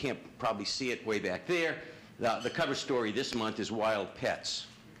cover. You can't probably see it way back there. The cover story this month is Wild Pets.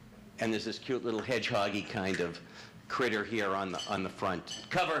 And there's this cute little hedgehoggy kind of critter here on the front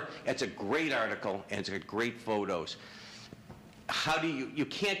cover. It's a great article, and it's got great photos. How do you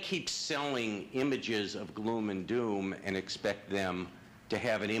can't keep selling images of gloom and doom and expect them to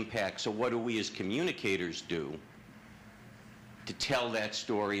have an impact. So what do we as communicators do to tell that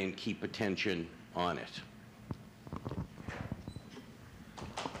story and keep attention on it?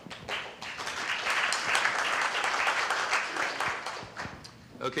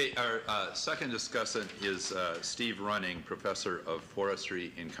 Okay, our second discussant is Steve Running, Professor of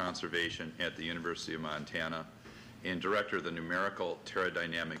Forestry and Conservation at the University of Montana and Director of the Numerical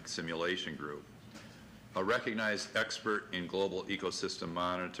Pterodynamic Simulation Group. A recognized expert in global ecosystem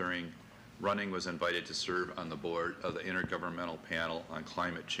monitoring, Running was invited to serve on the board of the Intergovernmental Panel on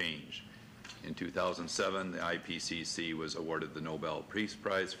Climate Change. In 2007, the IPCC was awarded the Nobel Peace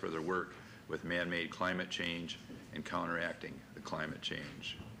Prize for their work with man-made climate change and counteracting the climate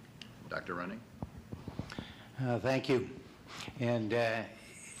change. Dr. Running? Thank you. And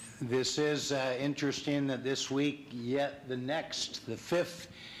this is interesting that this week, yet the next, the fifth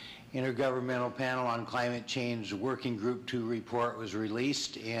Intergovernmental Panel on Climate Change Working Group 2 report was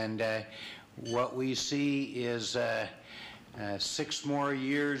released, and what we see is 6 more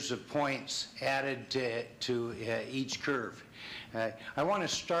years of points added to each curve. I want to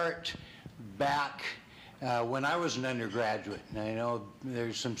start back when I was an undergraduate, and I know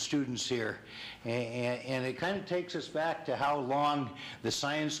there's some students here, and it kind of takes us back to how long the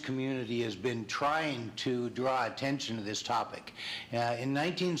science community has been trying to draw attention to this topic. In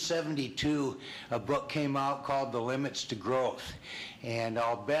 1972, a book came out called The Limits to Growth, and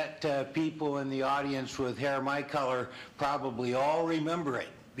I'll bet people in the audience with hair my color probably all remember it,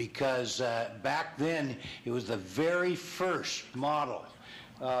 because back then it was the very first model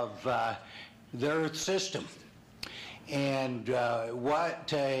of the Earth system. And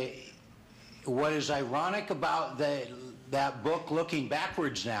what is ironic about that book, looking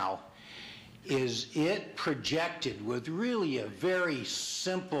backwards now, is it projected with really a very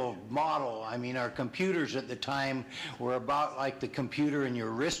simple model. I mean, our computers at the time were about like the computer in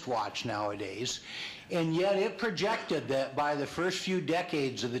your wristwatch nowadays, and yet it projected that by the first few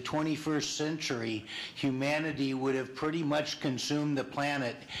decades of the 21st century, humanity would have pretty much consumed the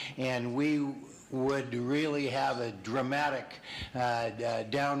planet, and we would really have a dramatic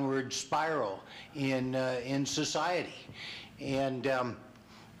downward spiral in society. And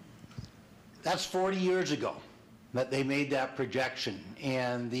that's 40 years ago that they made that projection.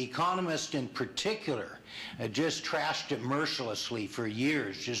 And The Economist in particular just trashed it mercilessly for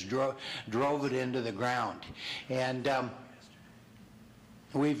years, just drove it into the ground. And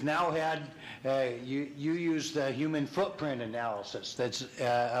we've now had, you use the human footprint analysis. That's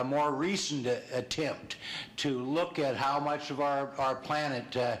a more recent attempt to look at how much of our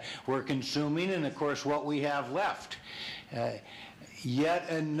planet we're consuming, and of course what we have left. Yet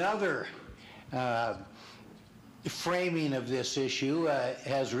another framing of this issue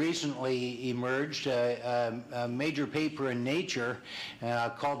has recently emerged, a major paper in Nature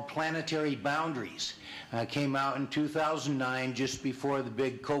called Planetary Boundaries. Came out in 2009, just before the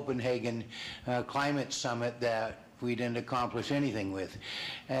big Copenhagen climate summit that we didn't accomplish anything with.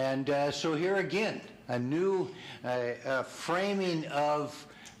 And so here again, a new framing of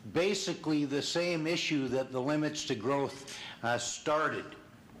basically the same issue that the Limits to Growth started.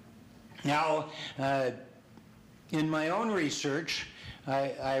 Now, in my own research,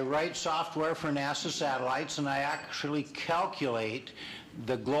 I write software for NASA satellites, and I actually calculate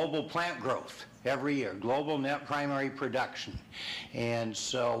the global plant growth every year, global net primary production. And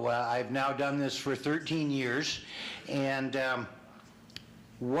so I've now done this for 13 years, and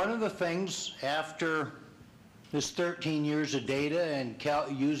one of the things after this 13 years of data and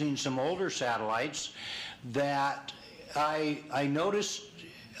using some older satellites that I noticed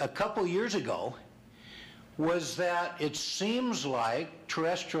a couple years ago was that it seems like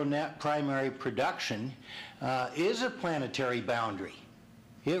terrestrial net primary production is a planetary boundary.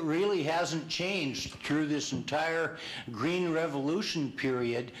 It really hasn't changed through this entire green revolution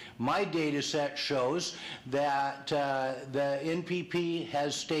period. My data set shows that the NPP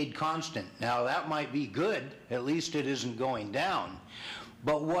has stayed constant. Now that might be good, at least it isn't going down.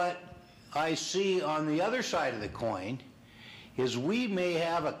 But what I see on the other side of the coin is we may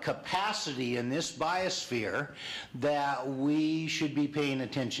have a capacity in this biosphere that we should be paying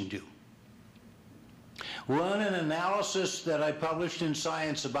attention to. Well, in an analysis that I published in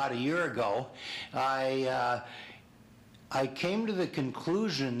Science about a year ago, I came to the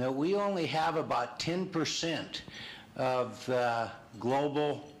conclusion that we only have about 10% of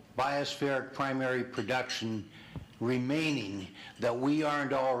global biospheric primary production remaining that we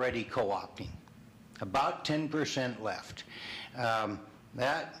aren't already co-opting. About 10% left.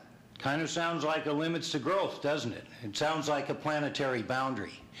 That kind of sounds like a limits to growth, doesn't it? It sounds like a planetary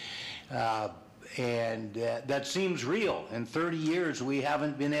boundary. And that seems real. In 30 years, we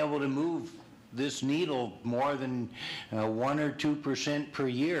haven't been able to move this needle more than 1 or 2% per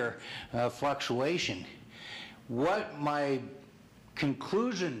year fluctuation. What my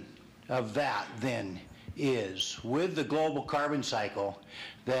conclusion of that then is, with the global carbon cycle,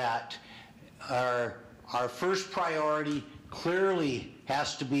 that our first priority clearly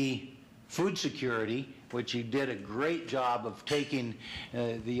has to be food security, which you did a great job of taking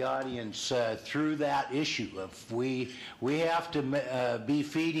the audience through that issue of we have to be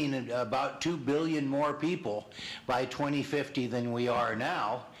feeding about 2 billion more people by 2050 than we are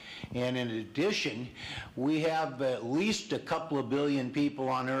now. And in addition, we have at least a couple of billion people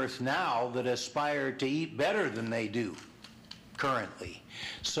on Earth now that aspire to eat better than they do currently.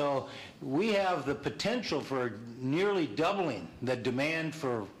 So we have the potential for nearly doubling the demand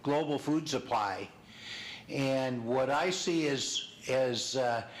for global food supply. And what I see as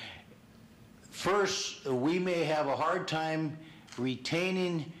first, we may have a hard time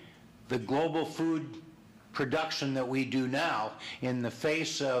retaining the global food production that we do now in the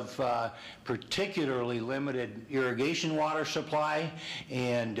face of particularly limited irrigation water supply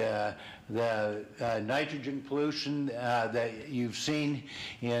and the nitrogen pollution that you've seen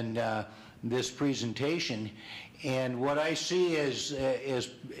in this presentation. And what I see is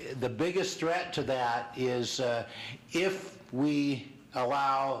the biggest threat to that is if we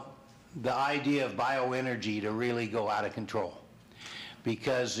allow the idea of bioenergy to really go out of control.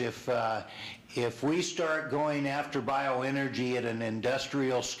 Because if we start going after bioenergy at an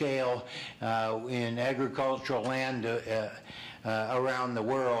industrial scale in agricultural land around the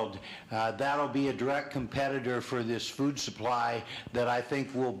world, that'll be a direct competitor for this food supply that I think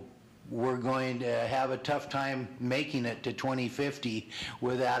we're going to have a tough time making it to 2050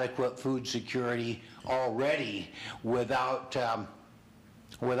 with adequate food security already without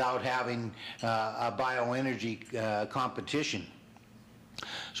having a bioenergy competition.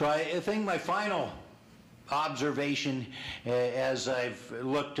 So I think my final observation as I've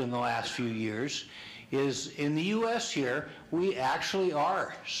looked in the last few years is in the U.S. here, we actually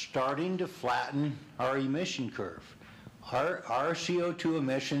are starting to flatten our emission curve. Our CO2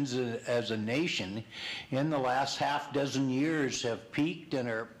 emissions as a nation in the last half dozen years have peaked and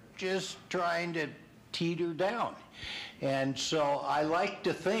are just trying to teeter down. And so I like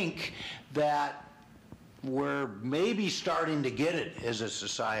to think that we're maybe starting to get it as a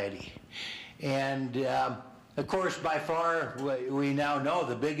society. And of course, by far, we now know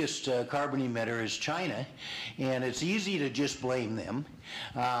the biggest carbon emitter is China, and it's easy to just blame them.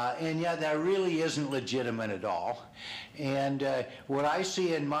 And yet that really isn't legitimate at all. And what I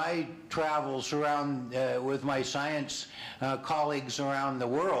see in my travels around with my science colleagues around the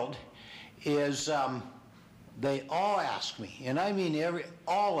world is they all ask me, and I mean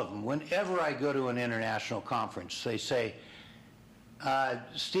all of them, whenever I go to an international conference, they say,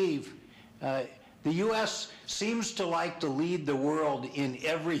 Steve, the U.S. seems to like to lead the world in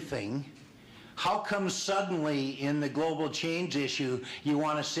everything. How come suddenly in the global change issue you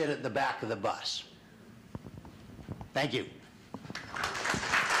want to sit at the back of the bus? Thank you.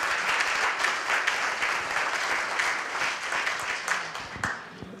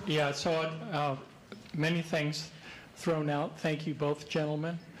 Yeah, so many things thrown out. Thank you both,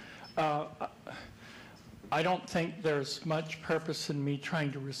 gentlemen. I don't think there's much purpose in me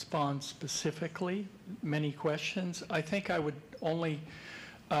trying to respond specifically many questions. I think I would only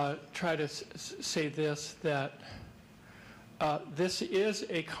try to say this, that this is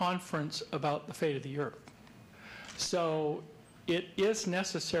a conference about the fate of the earth. So it is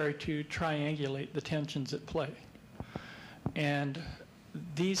necessary to triangulate the tensions at play. And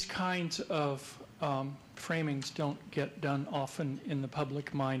these kinds of framings don't get done often in the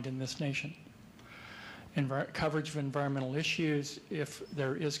public mind in this nation. Coverage of environmental issues, if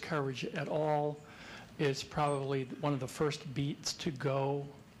there is coverage at all, is probably one of the first beats to go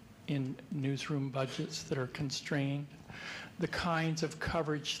in newsroom budgets that are constrained. The kinds of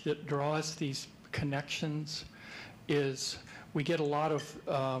coverage that draws these connections is, we get a lot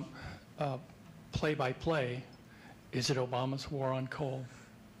of play-by-play. Is it Obama's war on coal?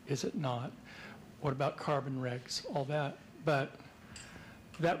 Is it not? What about carbon regs? All that. But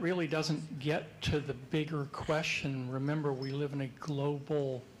that really doesn't get to the bigger question. Remember, we live in a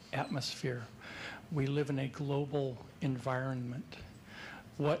global atmosphere. We live in a global environment.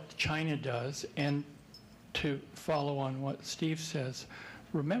 What China does, and to follow on what Steve says,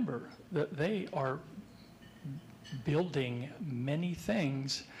 remember that they are building many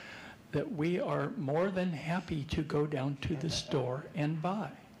things that we are more than happy to go down to the store and buy.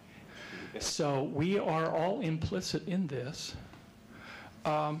 So we are all implicit in this.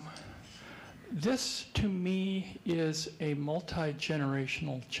 This, to me, is a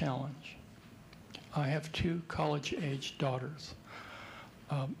multi-generational challenge. I have two college-age daughters.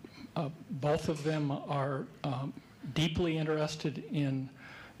 Both of them are deeply interested in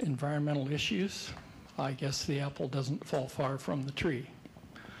environmental issues. I guess the apple doesn't fall far from the tree.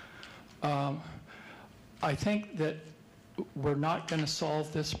 I think that we're not going to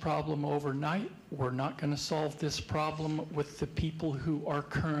solve this problem overnight. We're not going to solve this problem with the people who are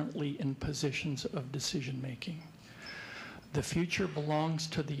currently in positions of decision-making. The future belongs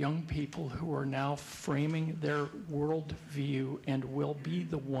to the young people who are now framing their worldview and will be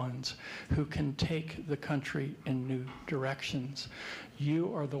the ones who can take the country in new directions.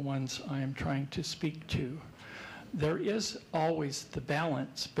 You are the ones I am trying to speak to. There is always the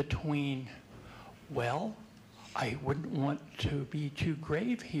balance between, well, I wouldn't want to be too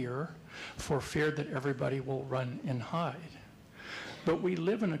grave here for fear that everybody will run and hide. But we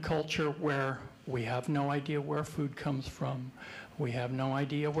live in a culture where we have no idea where food comes from. We have no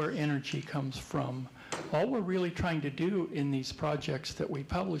idea where energy comes from. All we're really trying to do in these projects that we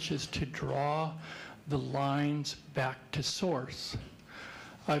publish is to draw the lines back to source.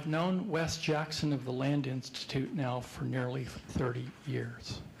 I've known Wes Jackson of the Land Institute now for nearly 30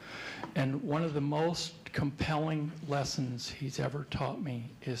 years. And one of the most compelling lessons he's ever taught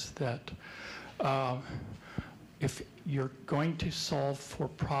me is that if you're going to solve for a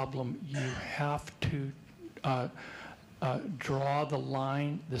problem, you have to draw the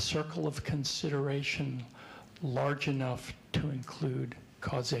line, the circle of consideration large enough to include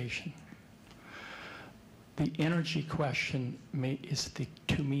causation. The energy question is,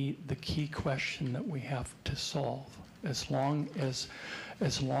 to me, the key question that we have to solve. As long as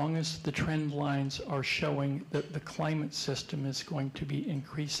the trend lines are showing that the climate system is going to be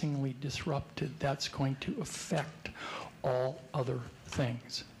increasingly disrupted, that's going to affect all other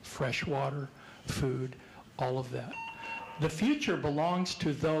things, fresh water, food, all of that. The future belongs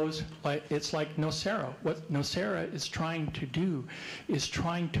to those, it's like Nocera. What Nocera is trying to do is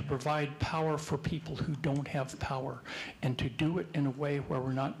trying to provide power for people who don't have power, and to do it in a way where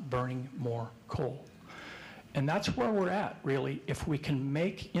we're not burning more coal. And that's where we're at, really. If we can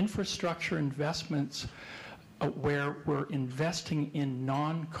make infrastructure investments where we're investing in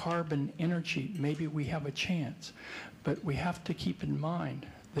non-carbon energy, maybe we have a chance. But we have to keep in mind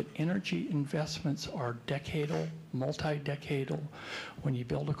that energy investments are decadal, multi-decadal. When you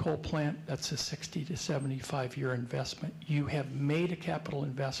build a coal plant, that's a 60 to 75-year investment. You have made a capital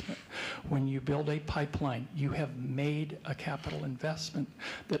investment. When you build a pipeline, you have made a capital investment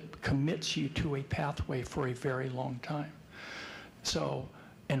that commits you to a pathway for a very long time. So,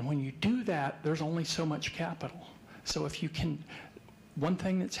 and when you do that, there's only so much capital. So if you can, one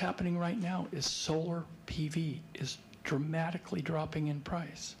thing that's happening right now is solar PV is dramatically dropping in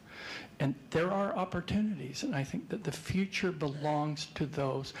price. And there are opportunities, and I think that the future belongs to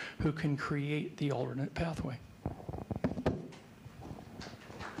those who can create the alternate pathway.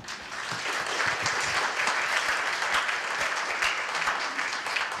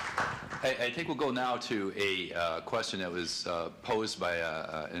 I think we'll go now to a question that was posed by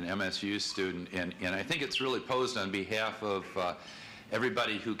an MSU student, and I think it's really posed on behalf of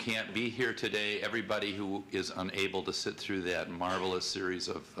everybody who can't be here today, everybody who is unable to sit through that marvelous series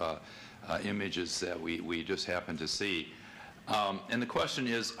of images that we just happened to see. And the question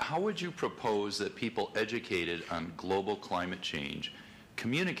is, how would you propose that people educated on global climate change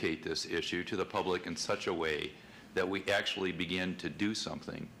communicate this issue to the public in such a way that we actually begin to do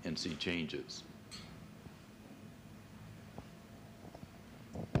something and see changes?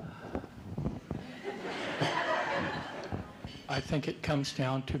 I think it comes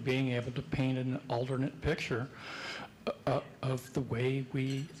down to being able to paint an alternate picture of the way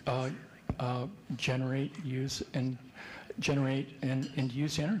we generate, use, and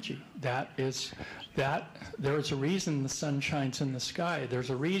use energy. There is a reason the sun shines in the sky. There's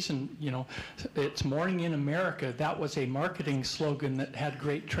a reason, it's morning in America. That was a marketing slogan that had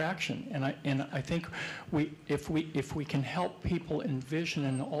great traction. And I think if we can help people envision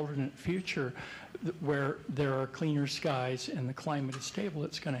an alternate future where there are cleaner skies and the climate is stable,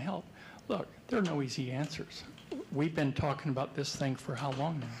 it's going to help. Look, there are no easy answers. We've been talking about this thing for how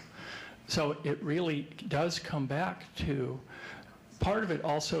long now? So it really does come back to, part of it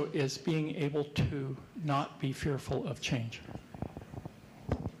also is being able to not be fearful of change.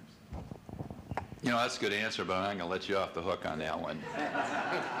 That's a good answer, but I'm not going to let you off the hook on that one.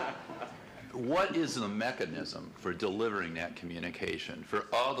 What is the mechanism for delivering that communication? For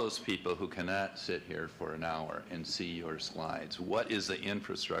all those people who cannot sit here for an hour and see your slides, what is the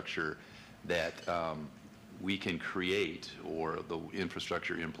infrastructure that we can create, or the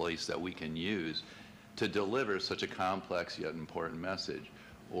infrastructure in place that we can use to deliver such a complex yet important message?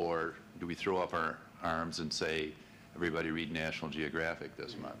 Or do we throw up our arms and say, everybody read National Geographic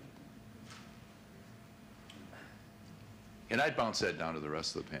this month? And I'd bounce that down to the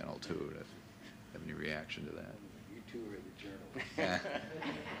rest of the panel too. Have any reaction to that? You two are the journal.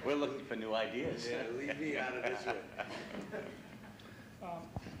 We're looking for new ideas. Yeah, leave me out of this one.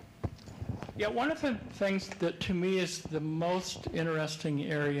 Yeah, one of the things that to me is the most interesting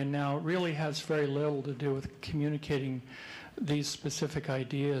area now really has very little to do with communicating these specific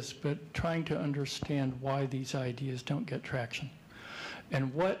ideas, but trying to understand why these ideas don't get traction.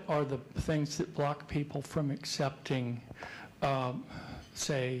 And what are the things that block people from accepting,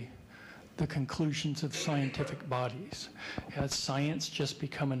 say, the conclusions of scientific bodies? Has science just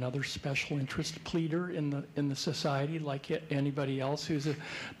become another special interest pleader in the society, like anybody else who's a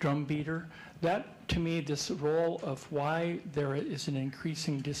drum beater? that to me, this role of why there is an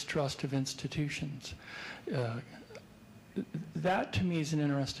increasing distrust of institutions, that to me is an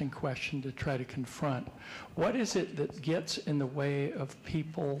interesting question to try to confront. What is it that gets in the way of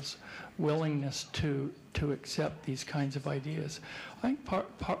people's willingness to accept these kinds of ideas? I think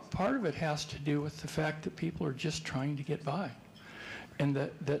part of it has to do with the fact that people are just trying to get by. And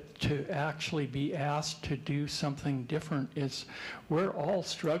that to actually be asked to do something different is, we're all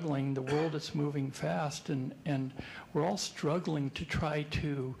struggling. The world is moving fast, and we're all struggling to try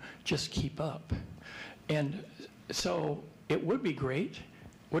to just keep up. And so it would be great,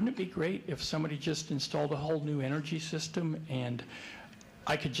 wouldn't it be great if somebody just installed a whole new energy system and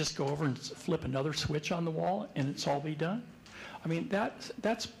I could just go over and flip another switch on the wall and it's all be done? I mean,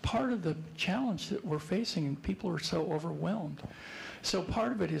 that's part of the challenge that we're facing, and people are so overwhelmed. So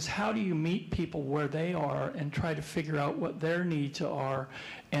part of it is, how do you meet people where they are and try to figure out what their needs are,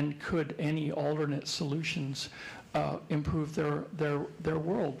 and could any alternate solutions improve their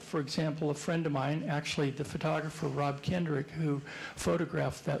world? For example, a friend of mine, actually the photographer Rob Kendrick, who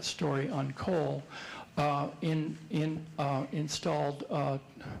photographed that story on coal, installed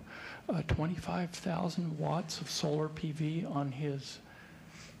 25,000 watts of solar PV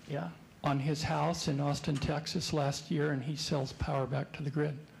on his house in Austin, Texas last year, and he sells power back to the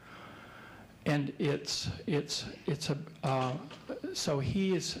grid. And so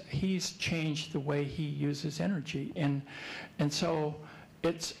he's changed the way he uses energy, and so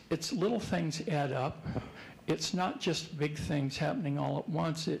it's little things add up. It's not just big things happening all at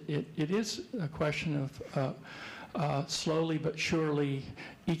once. It is a question of slowly but surely,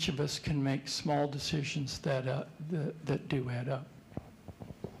 each of us can make small decisions that do add up.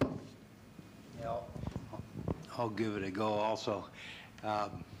 I'll give it a go also. I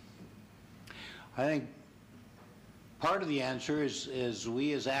think part of the answer is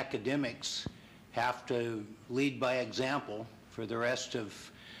we as academics have to lead by example for the rest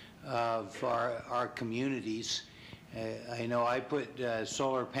of our communities. I know I put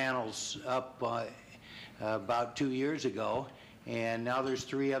solar panels up about 2 years ago, and now there's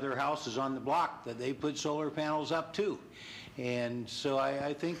 3 other houses on the block that they put solar panels up too. And so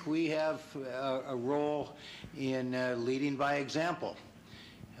I think we have a role in leading by example.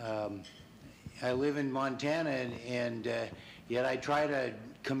 I live in Montana, and yet I try to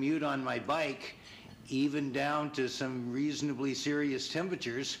commute on my bike even down to some reasonably serious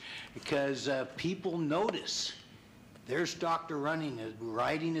temperatures, because people notice there's Dr.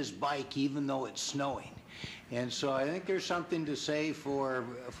 riding his bike even though it's snowing. And so I think there's something to say for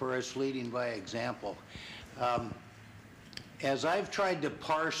us leading by example. As I've tried to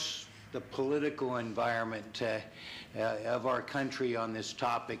parse the political environment of our country on this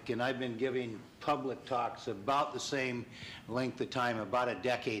topic, and I've been giving public talks about the same length of time, about a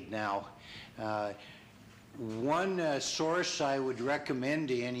decade now, one source I would recommend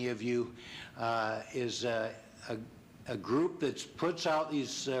to any of you is a group that puts out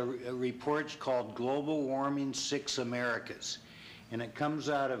these reports called Global Warming 6 Americas. And it comes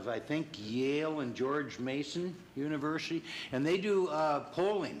out of, I think, Yale and George Mason University. And they do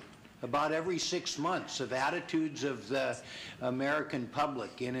polling about every 6 months of attitudes of the American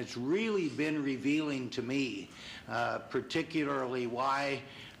public. And it's really been revealing to me, particularly why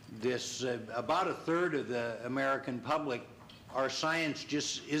this, about a third of the American public, our science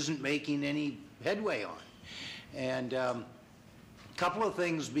just isn't making any headway on. And a couple of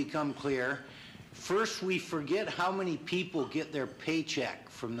things become clear. First, we forget how many people get their paycheck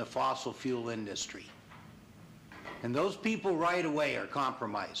from the fossil fuel industry. And those people right away are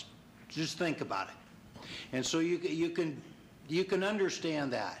compromised. Just think about it. And so you can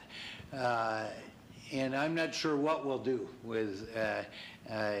understand that. And I'm not sure what we'll do with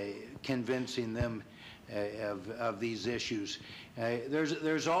convincing them of these issues.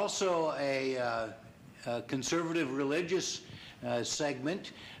 There's also a conservative religious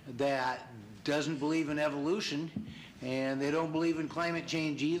segment that doesn't believe in evolution, and they don't believe in climate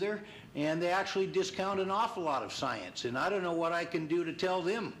change either, and they actually discount an awful lot of science. And I don't know what I can do to tell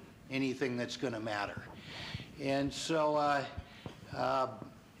them anything that's going to matter. And so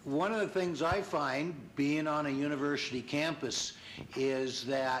one of the things I find being on a university campus is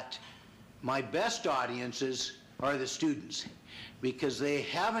that my best audiences are the students, because they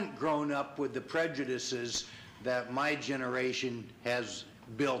haven't grown up with the prejudices that my generation has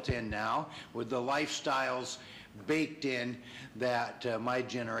built in now, with the lifestyles baked in that my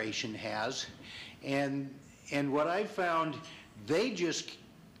generation has. And what I've found, they just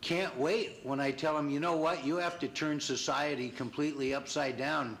can't wait when I tell them, you know what, you have to turn society completely upside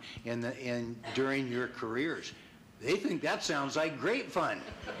down during your careers. They think that sounds like great fun.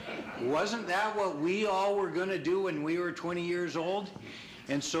 Wasn't that what we all were going to do when we were 20 years old?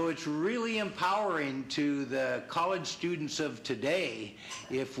 And so it's really empowering to the college students of today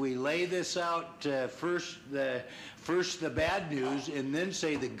if we lay this out first the bad news and then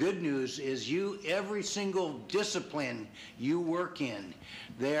say the good news is every single discipline you work in,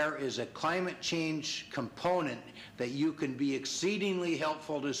 there is a climate change component that you can be exceedingly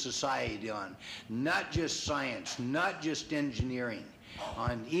helpful to society on. Not just science, not just engineering,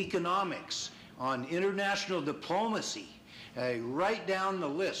 on economics, on international diplomacy, right down the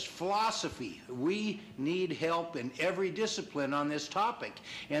list, philosophy. We need help in every discipline on this topic,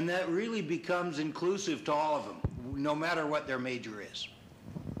 and that really becomes inclusive to all of them, no matter what their major is.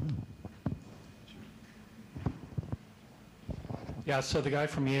 Yeah, so the guy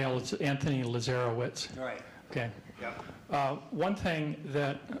from Yale is Anthony Lazarowitz. Right. Okay. Yeah. One thing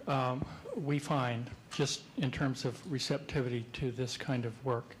that we find, just in terms of receptivity to this kind of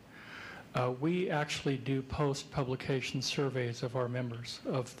work, we actually do post-publication surveys of our members,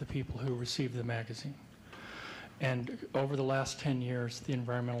 of the people who receive the magazine. And over the last 10 years, the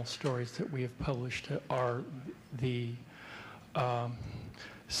environmental stories that we have published are the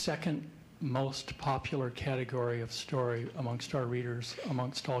second most popular category of story amongst our readers,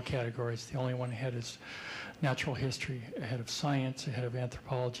 amongst all categories. The only one ahead is natural history, ahead of science, ahead of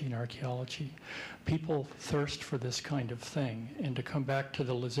anthropology and archaeology. People thirst for this kind of thing. And to come back to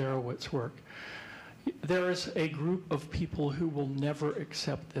the Lazarowitz work, there is a group of people who will never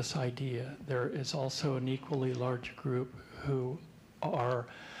accept this idea. There is also an equally large group who are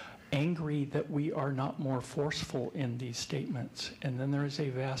angry that we are not more forceful in these statements. And then there is a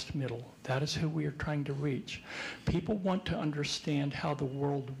vast middle. That is who we are trying to reach. People want to understand how the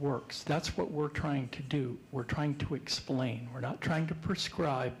world works. That's what we're trying to do. We're trying to explain. We're not trying to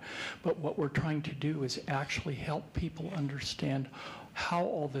prescribe, but what we're trying to do is actually help people understand how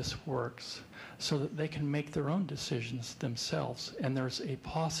all this works so that they can make their own decisions themselves. And there's a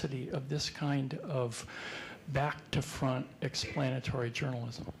paucity of this kind of back-to-front explanatory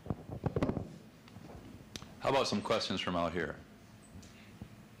journalism. How about some questions from out here?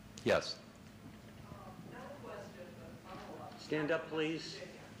 Yes. Not a question, but a follow-up. Stand up, please.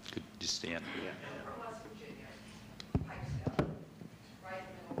 Could you stand? Yeah. From West Virginia, Pikesville, right in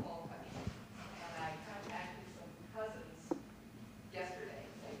the middle of coal country. And I contacted some cousins yesterday,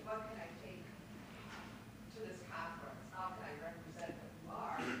 saying, what can I take to this conference? How can I represent what you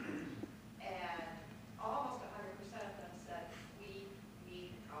are? And almost 100% of them said, we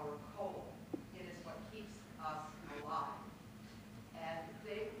need our coal. It is what keeps us alive. And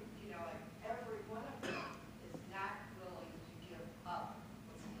they, like every one of them is not willing to give up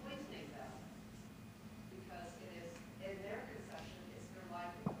what's poisoning them because it is, in their conception, it's their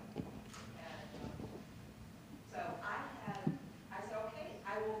livelihood. And so I said, okay,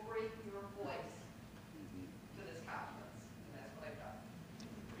 I will bring your voice to this conference. And that's what I've done.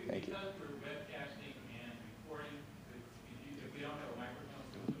 Thank you. Because we're webcasting and recording, if we don't have a microphone,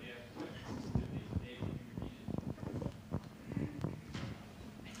 so somebody asks questions, they can repeat it.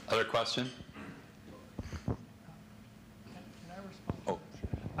 Other question? Can I respond? Oh.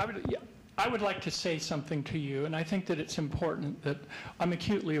 I would like to say something to you, and I think that it's important that I'm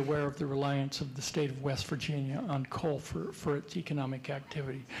acutely aware of the reliance of the state of West Virginia on coal for its economic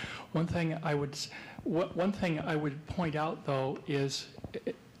activity. One thing I would point out, though, is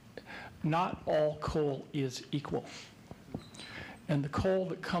not all coal is equal. And the coal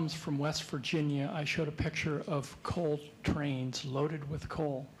that comes from West Virginia, I showed a picture of coal trains loaded with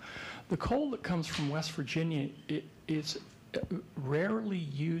coal. The coal that comes from West Virginia is rarely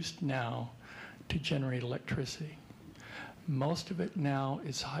used now to generate electricity. Most of it now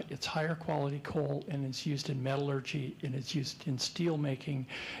is it's higher quality coal, and it's used in metallurgy, and it's used in steel making,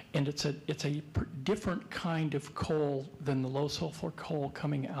 and it's a different kind of coal than the low sulfur coal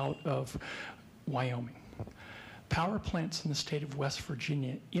coming out of Wyoming. Power plants in the state of West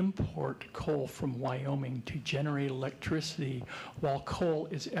Virginia import coal from Wyoming to generate electricity, while coal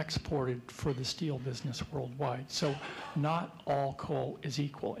is exported for the steel business worldwide. So not all coal is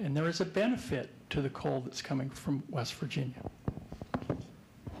equal, and there is a benefit to the coal that's coming from West Virginia.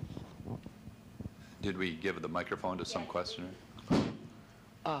 Did we give the microphone to some questioner?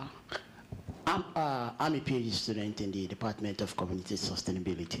 I'm a PhD student in the Department of Community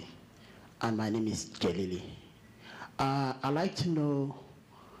Sustainability, and my name is Jelili. I'd like to know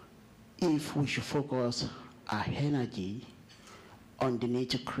if we should focus our energy on the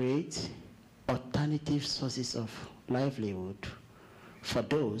need to create alternative sources of livelihood for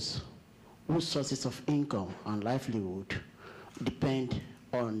those whose sources of income and livelihood depend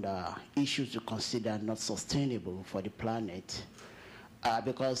on the issues to consider not sustainable for the planet.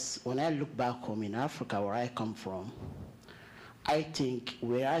 Because when I look back home in Africa, where I come from, I think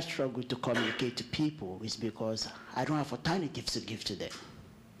where I struggle to communicate to people is because I don't have alternatives to give to them.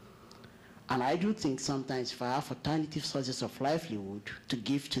 And I do think sometimes if I have alternative sources of livelihood to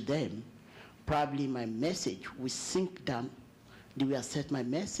give to them, probably my message will sink down the way I set my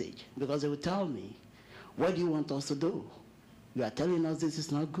message, because they will tell me, what do you want us to do? You are telling us this is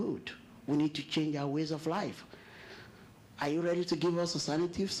not good. We need to change our ways of life. Are you ready to give us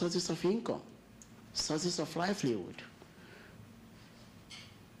alternative sources of income, sources of livelihood?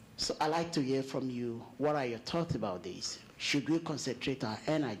 So I'd like to hear from you, what are your thoughts about this? Should we concentrate our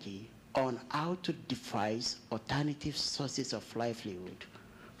energy on how to devise alternative sources of livelihood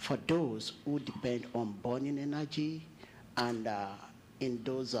for those who depend on burning energy and in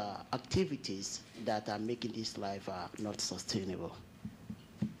those activities that are making this life not sustainable?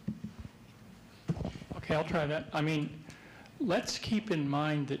 Okay, I'll try that. I mean, let's keep in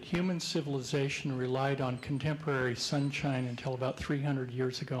mind that human civilization relied on contemporary sunshine until about 300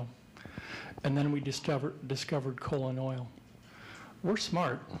 years ago. And then we discovered coal and oil. We're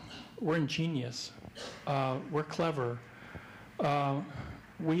smart. We're ingenious. We're clever.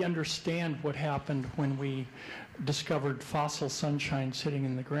 We understand what happened when we discovered fossil sunshine sitting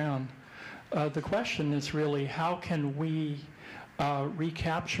in the ground. The question is really, how can we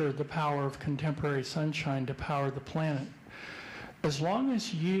recapture the power of contemporary sunshine to power the planet? As long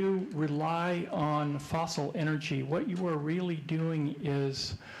as you rely on fossil energy, what you are really doing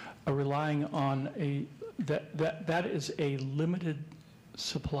is relying on that is a limited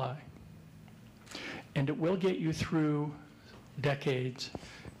supply. And it will get you through decades.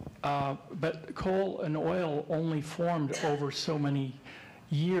 But coal and oil only formed over so many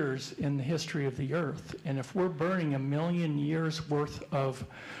years in the history of the Earth. And if we're burning 1 million years worth of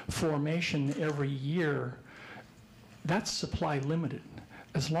formation every year, that's supply limited.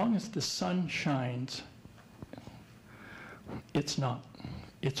 As long as the sun shines, it's not.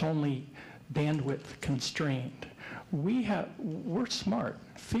 It's only bandwidth constrained. We're smart,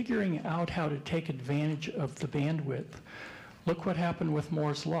 figuring out how to take advantage of the bandwidth. Look what happened with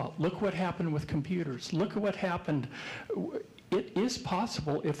Moore's Law. Look what happened with computers. Look at what happened. It is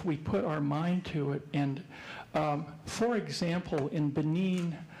possible if we put our mind to it. And for example, in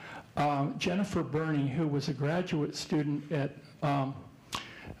Benin, Jennifer Burney, who was a graduate student at,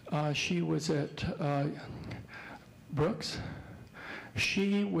 she was at Brooks.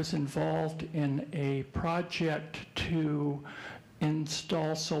 She was involved in a project to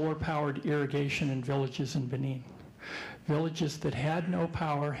install solar-powered irrigation in villages in Benin. Villages that had no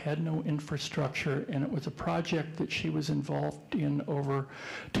power, had no infrastructure, and it was a project that she was involved in over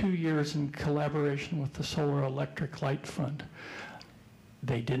 2 years in collaboration with the Solar Electric Light Fund.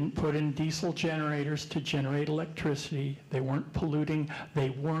 They didn't put in diesel generators to generate electricity. They weren't polluting.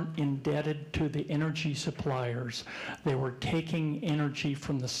 They weren't indebted to the energy suppliers. They were taking energy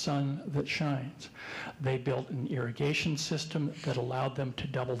from the sun that shines. They built an irrigation system that allowed them to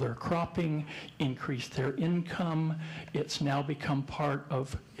double their cropping, increase their income. It's now become part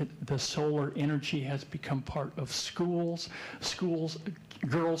of the solar energy has become part of schools.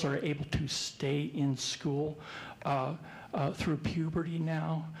 Girls are able to stay in school through puberty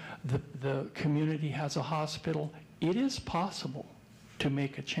now. The community has a hospital. It is possible to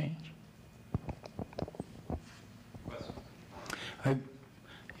make a change.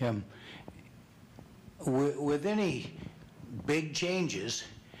 With any big changes,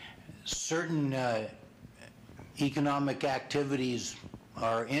 certain economic activities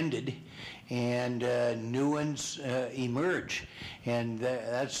are ended and new ones emerge. And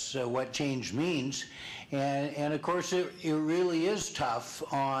that's what change means. And of course, it really is tough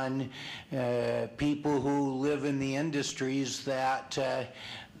on people who live in the industries that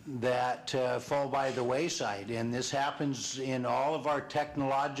fall by the wayside. And this happens in all of our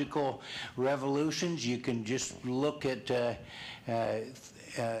technological revolutions. You can just look at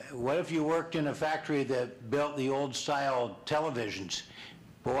what if you worked in a factory that built the old style televisions?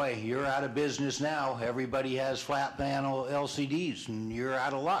 Boy, you're out of business now. Everybody has flat panel LCDs and you're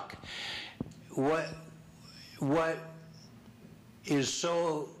out of luck. What is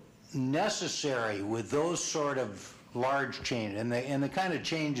so necessary with those sort of large change and the kind of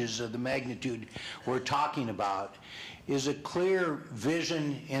changes of the magnitude we're talking about is a clear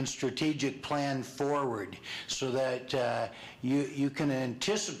vision and strategic plan forward so that you can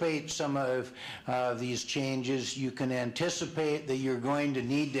anticipate some of these changes. You can anticipate that you're going to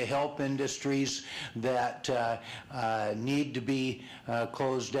need to help industries that need to be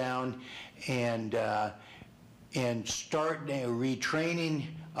closed down, and and start retraining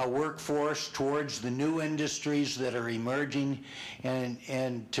a workforce towards the new industries that are emerging.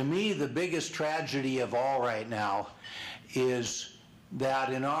 And to me, the biggest tragedy of all right now is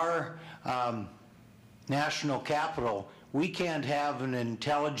that in our national capital, we can't have an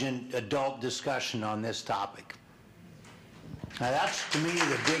intelligent adult discussion on this topic. Now that's, to me,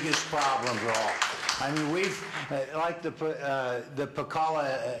 the biggest problem of all. I mean, we've, like the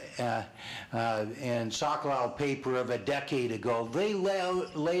Pakala and Sokolov paper of a decade ago, they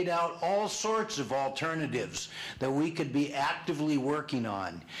laid out all sorts of alternatives that we could be actively working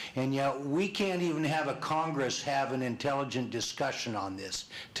on. And yet we can't even have a Congress have an intelligent discussion on this.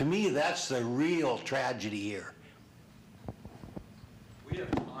 To me, that's the real tragedy here. We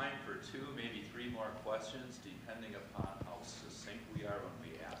have time for 2, maybe 3 more questions, depending upon how succinct we are when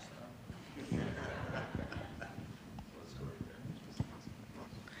we ask them. Let's go right there.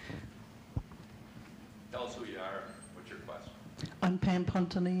 Tell us who you are. What's your question? I'm Pam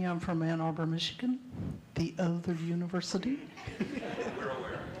Puntany. I'm from Ann Arbor, Michigan, the other university. We're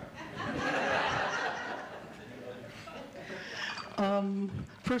aware.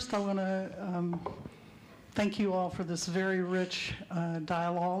 First, I want to thank you all for this very rich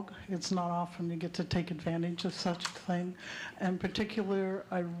dialogue. It's not often you get to take advantage of such a thing. In particular,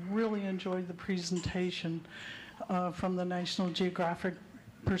 I really enjoyed the presentation from the National Geographic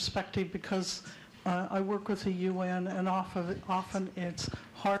perspective, because I work with the UN, and often it's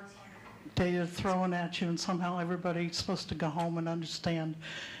hard data thrown at you, and somehow everybody's supposed to go home and understand,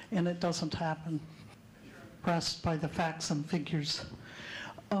 and it doesn't happen. Impressed by the facts and figures.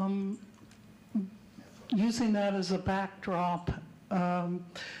 Using that as a backdrop,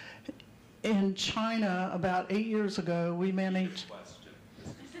 in China about 8 years ago, we managed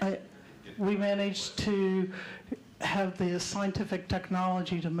to have the scientific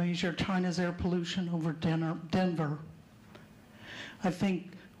technology to measure China's air pollution over Denver. I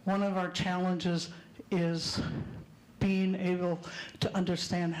think one of our challenges is being able to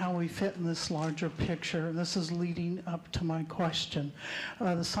understand how we fit in this larger picture. And this is leading up to my question.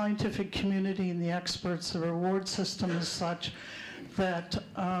 The scientific community and the experts, the reward system is such that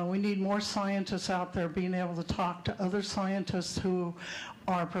we need more scientists out there being able to talk to other scientists who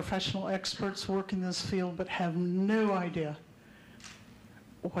are professional experts work in this field but have no idea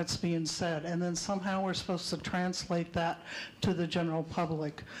what's being said. And then somehow we're supposed to translate that to the general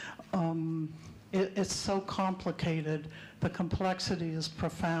public. It's so complicated. The complexity is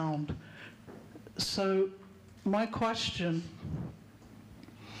profound. So my question,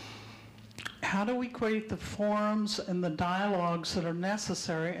 how do we create the forums and the dialogues that are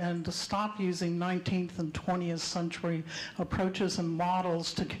necessary, and to stop using 19th and 20th century approaches and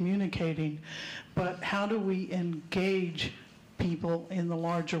models to communicating, but how do we engage people in the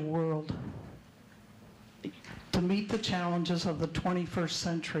larger world to meet the challenges of the 21st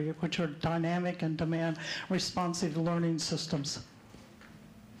century, which are dynamic and demand responsive learning systems?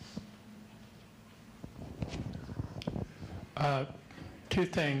 Two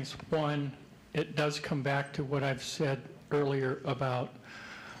things. One, it does come back to what I've said earlier about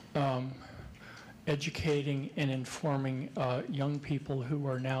educating and informing young people who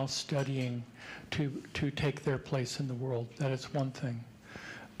are now studying to take their place in the world. That is one thing.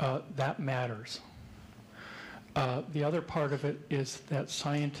 That matters. The other part of it is that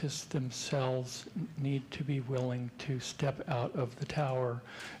scientists themselves need to be willing to step out of the tower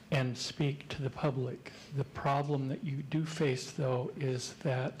and speak to the public. The problem that you do face, though, is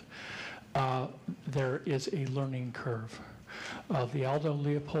that there is a learning curve. The Aldo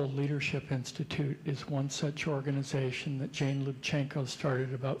Leopold Leadership Institute is one such organization that Jane Lubchenco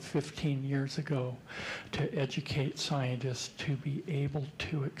started about 15 years ago to educate scientists to be able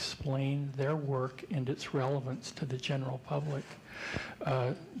to explain their work and its relevance to the general public.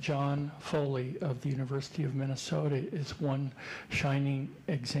 John Foley of the University of Minnesota is one shining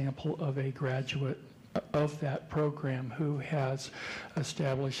example of a graduate of that program who has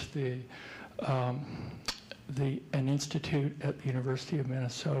established an institute at the University of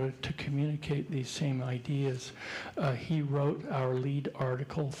Minnesota to communicate these same ideas. He wrote our lead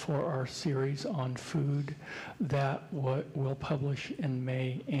article for our series on food that we'll publish in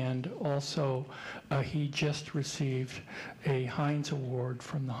May, and also he just received a Heinz Award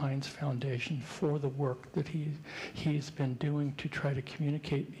from the Heinz Foundation for the work that he's been doing to try to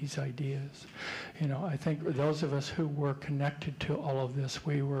communicate these ideas. You know, I think those of us who were connected to all of this,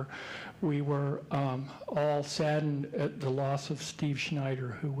 we were all saddened at the loss of Steve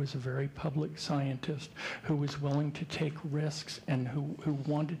Schneider, who was a very public scientist, who was willing to take risks and who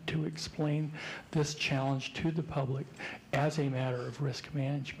wanted to explain this challenge to the public as a matter of risk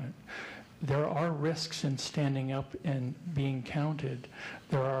management. there are risks in standing up and being counted.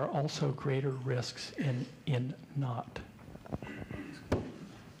 There are also greater risks in not.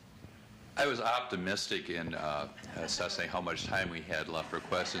 I was optimistic in assessing how much time we had left for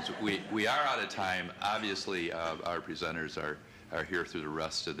questions. We are out of time. Obviously, our presenters are here through the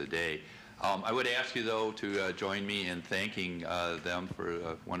rest of the day. I would ask you, though, to join me in thanking them for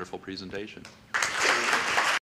a wonderful presentation.